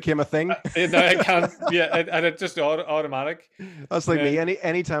 And then it became a thing. No, I can't. Yeah, and it just automatic. That's like me. Uh,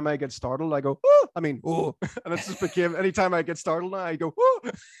 Anytime I get startled, I go, oh, I mean, oh. And it just became anytime I get startled now, I go, oh.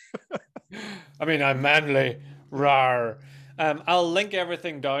 I mean, I'm manly, rar. I'll link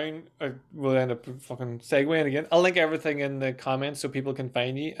everything down. We'll end up fucking segueing again. I'll link everything in the comments so people can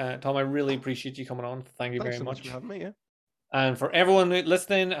find you. Tom, I really appreciate you coming on. Thank you Thanks very so much much. for having me. Yeah. And for everyone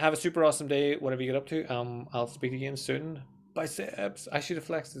listening, have a super awesome day, whatever you get up to. I'll speak again soon. Biceps. I should have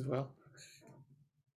flexed as well.